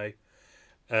genuinely don't know.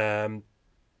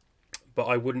 But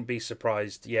I wouldn't be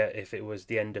surprised yet if it was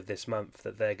the end of this month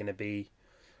that they're going to be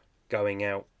going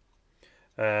out.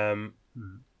 End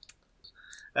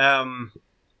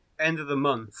of the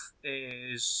month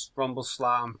is Rumble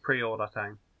Slam pre-order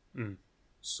time.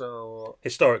 So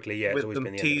historically, yeah, it's with always them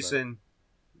been the end of the month.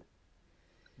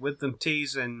 With them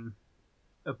teasing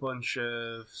a bunch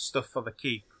of stuff for the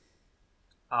keep,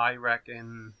 I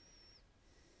reckon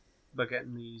we're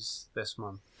getting these this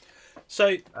month.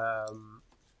 So I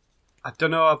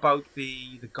don't know about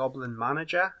the Goblin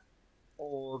Manager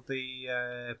or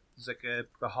the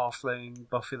Halfling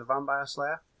Buffy the Vampire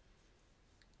Slayer,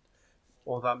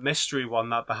 or that mystery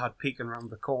one that they had peeking around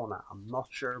the corner. I'm not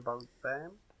sure about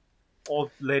them.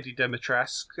 Or Lady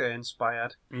Dimitrescu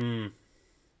inspired.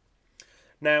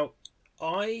 Now,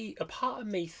 a part of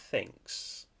me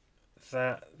thinks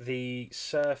that the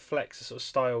Sir Flex sort of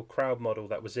style crowd model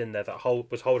that was in there that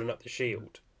was holding up the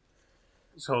shield.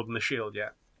 It's holding the shield, yeah.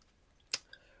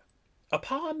 A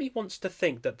part of me wants to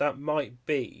think that might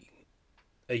be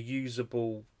a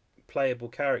usable, playable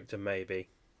character, maybe.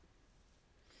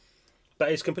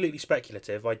 But it's completely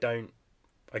speculative. I don't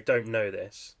know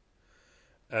this.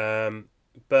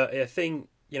 But I think,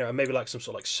 maybe like some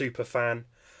sort of like super fan.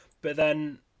 But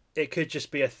then it could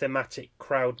just be a thematic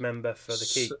crowd member for the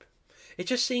keep. It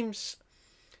just seems...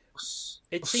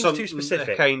 It seems too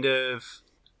specific. Kind of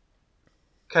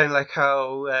like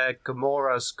how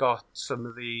Gamora's got some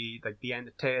of the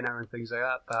entertainer and things like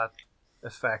that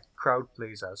affect crowd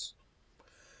pleasers.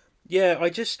 Yeah, I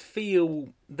just feel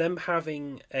them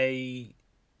having a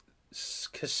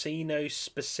casino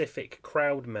specific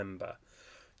crowd member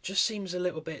just seems a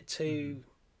little bit too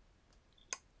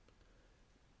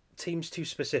seems too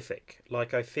specific.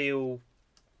 Like, I feel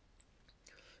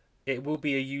it will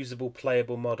be a usable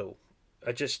playable model.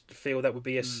 I just feel that would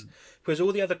be because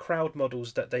all the other crowd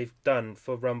models that they've done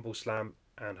for Rumble Slam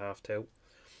and Half Tilt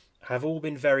have all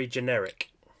been very generic.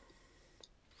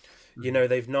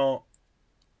 They've not.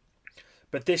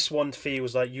 But this one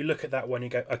feels like you look at that one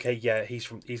and you go, okay, yeah, he's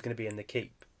going to be in the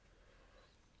keep.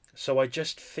 So I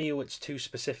just feel it's too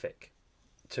specific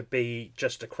to be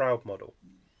just a crowd model.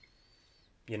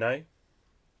 It's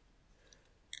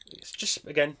just,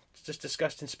 again, it's just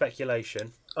disgusting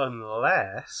speculation.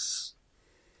 Unless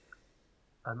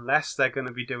they're going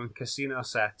to be doing casino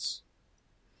sets.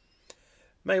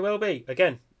 May well be.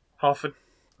 Again, half a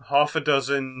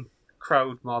dozen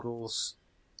crowd models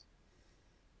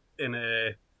in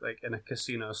a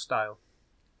casino style.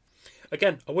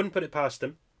 Again, I wouldn't put it past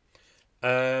them.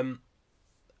 I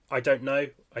don't know.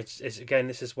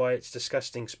 This is why it's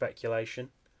disgusting speculation.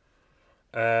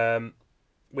 We're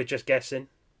just guessing.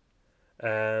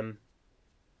 That's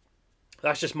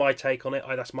just my take on it.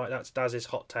 That's Daz's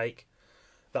hot take.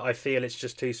 That I feel it's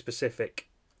just too specific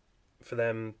for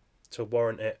them to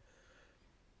warrant it.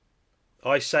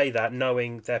 I say that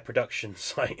knowing their production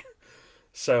site.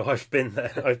 So I've been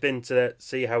there. I've been to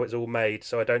see how it's all made.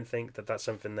 So I don't think that that's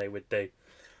something they would do.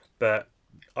 But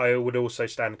I would also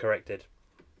stand corrected.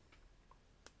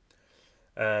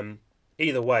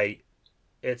 Either way,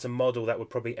 it's a model that would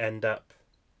probably end up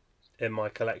in my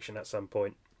collection at some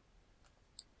point.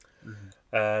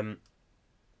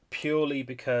 Purely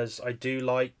because I do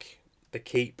like the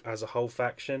Keep as a whole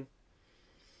faction.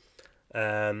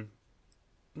 I'm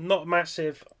not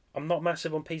massive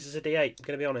on Pieces of D8. I'm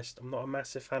going to be honest. I'm not a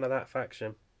massive fan of that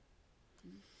faction.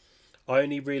 I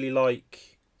only really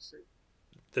like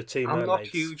the two mermaids. I'm not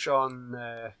huge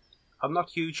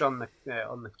on the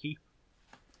Keep.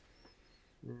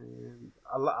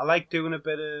 I like doing a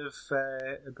bit of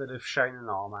shining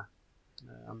armor.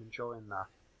 I'm enjoying that,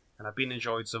 and I've been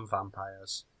enjoying some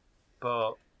vampires,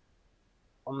 but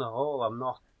on the whole, I'm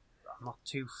not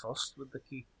too fussed with the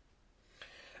Keep.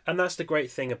 And that's the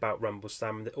great thing about Rumble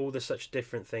Slam. All the such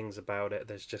different things about it.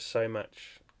 There's just so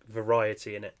much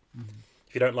variety in it.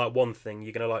 If you don't like one thing,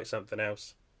 you're going to like something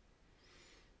else.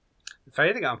 If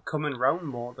anything, I'm coming round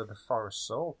more to the Forest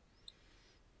Soul.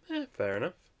 Yeah, fair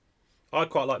enough. I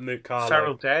quite like Moot Carlo.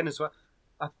 Feral Den as well.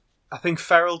 I think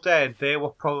Feral Den, they were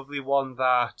probably one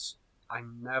that I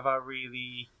never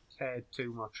really cared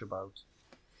too much about.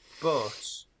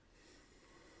 But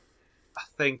I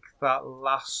think that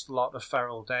last lot of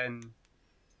Feral Den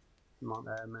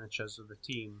miniatures of the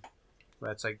team,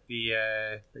 where it's like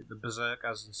the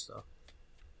Berserkers and stuff.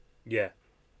 Yeah.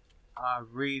 I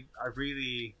really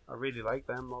like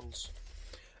them models.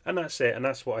 And that's it, and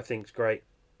that's what I think's great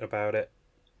about it.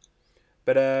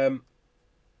 But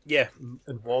yeah,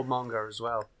 And Warmonger as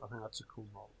well. I think that's a cool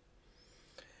model.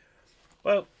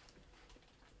 well,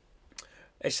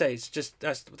 I say it's just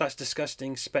that's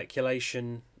disgusting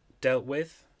speculation dealt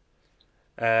with.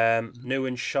 New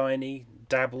and shiny,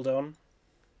 dabbled on,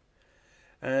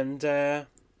 and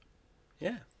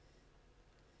yeah.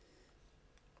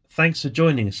 Thanks for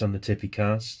joining us on the Tippy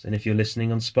Cast, and if you're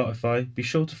listening on Spotify, be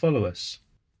sure to follow us.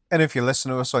 And if you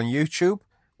listen to us on YouTube,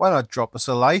 why not drop us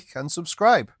a like and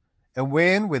subscribe? And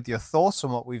weigh in with your thoughts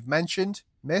on what we've mentioned,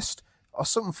 missed, or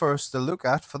something for us to look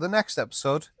at for the next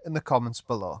episode in the comments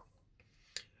below.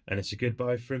 And it's a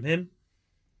goodbye from him.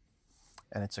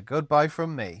 And it's a goodbye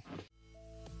from me.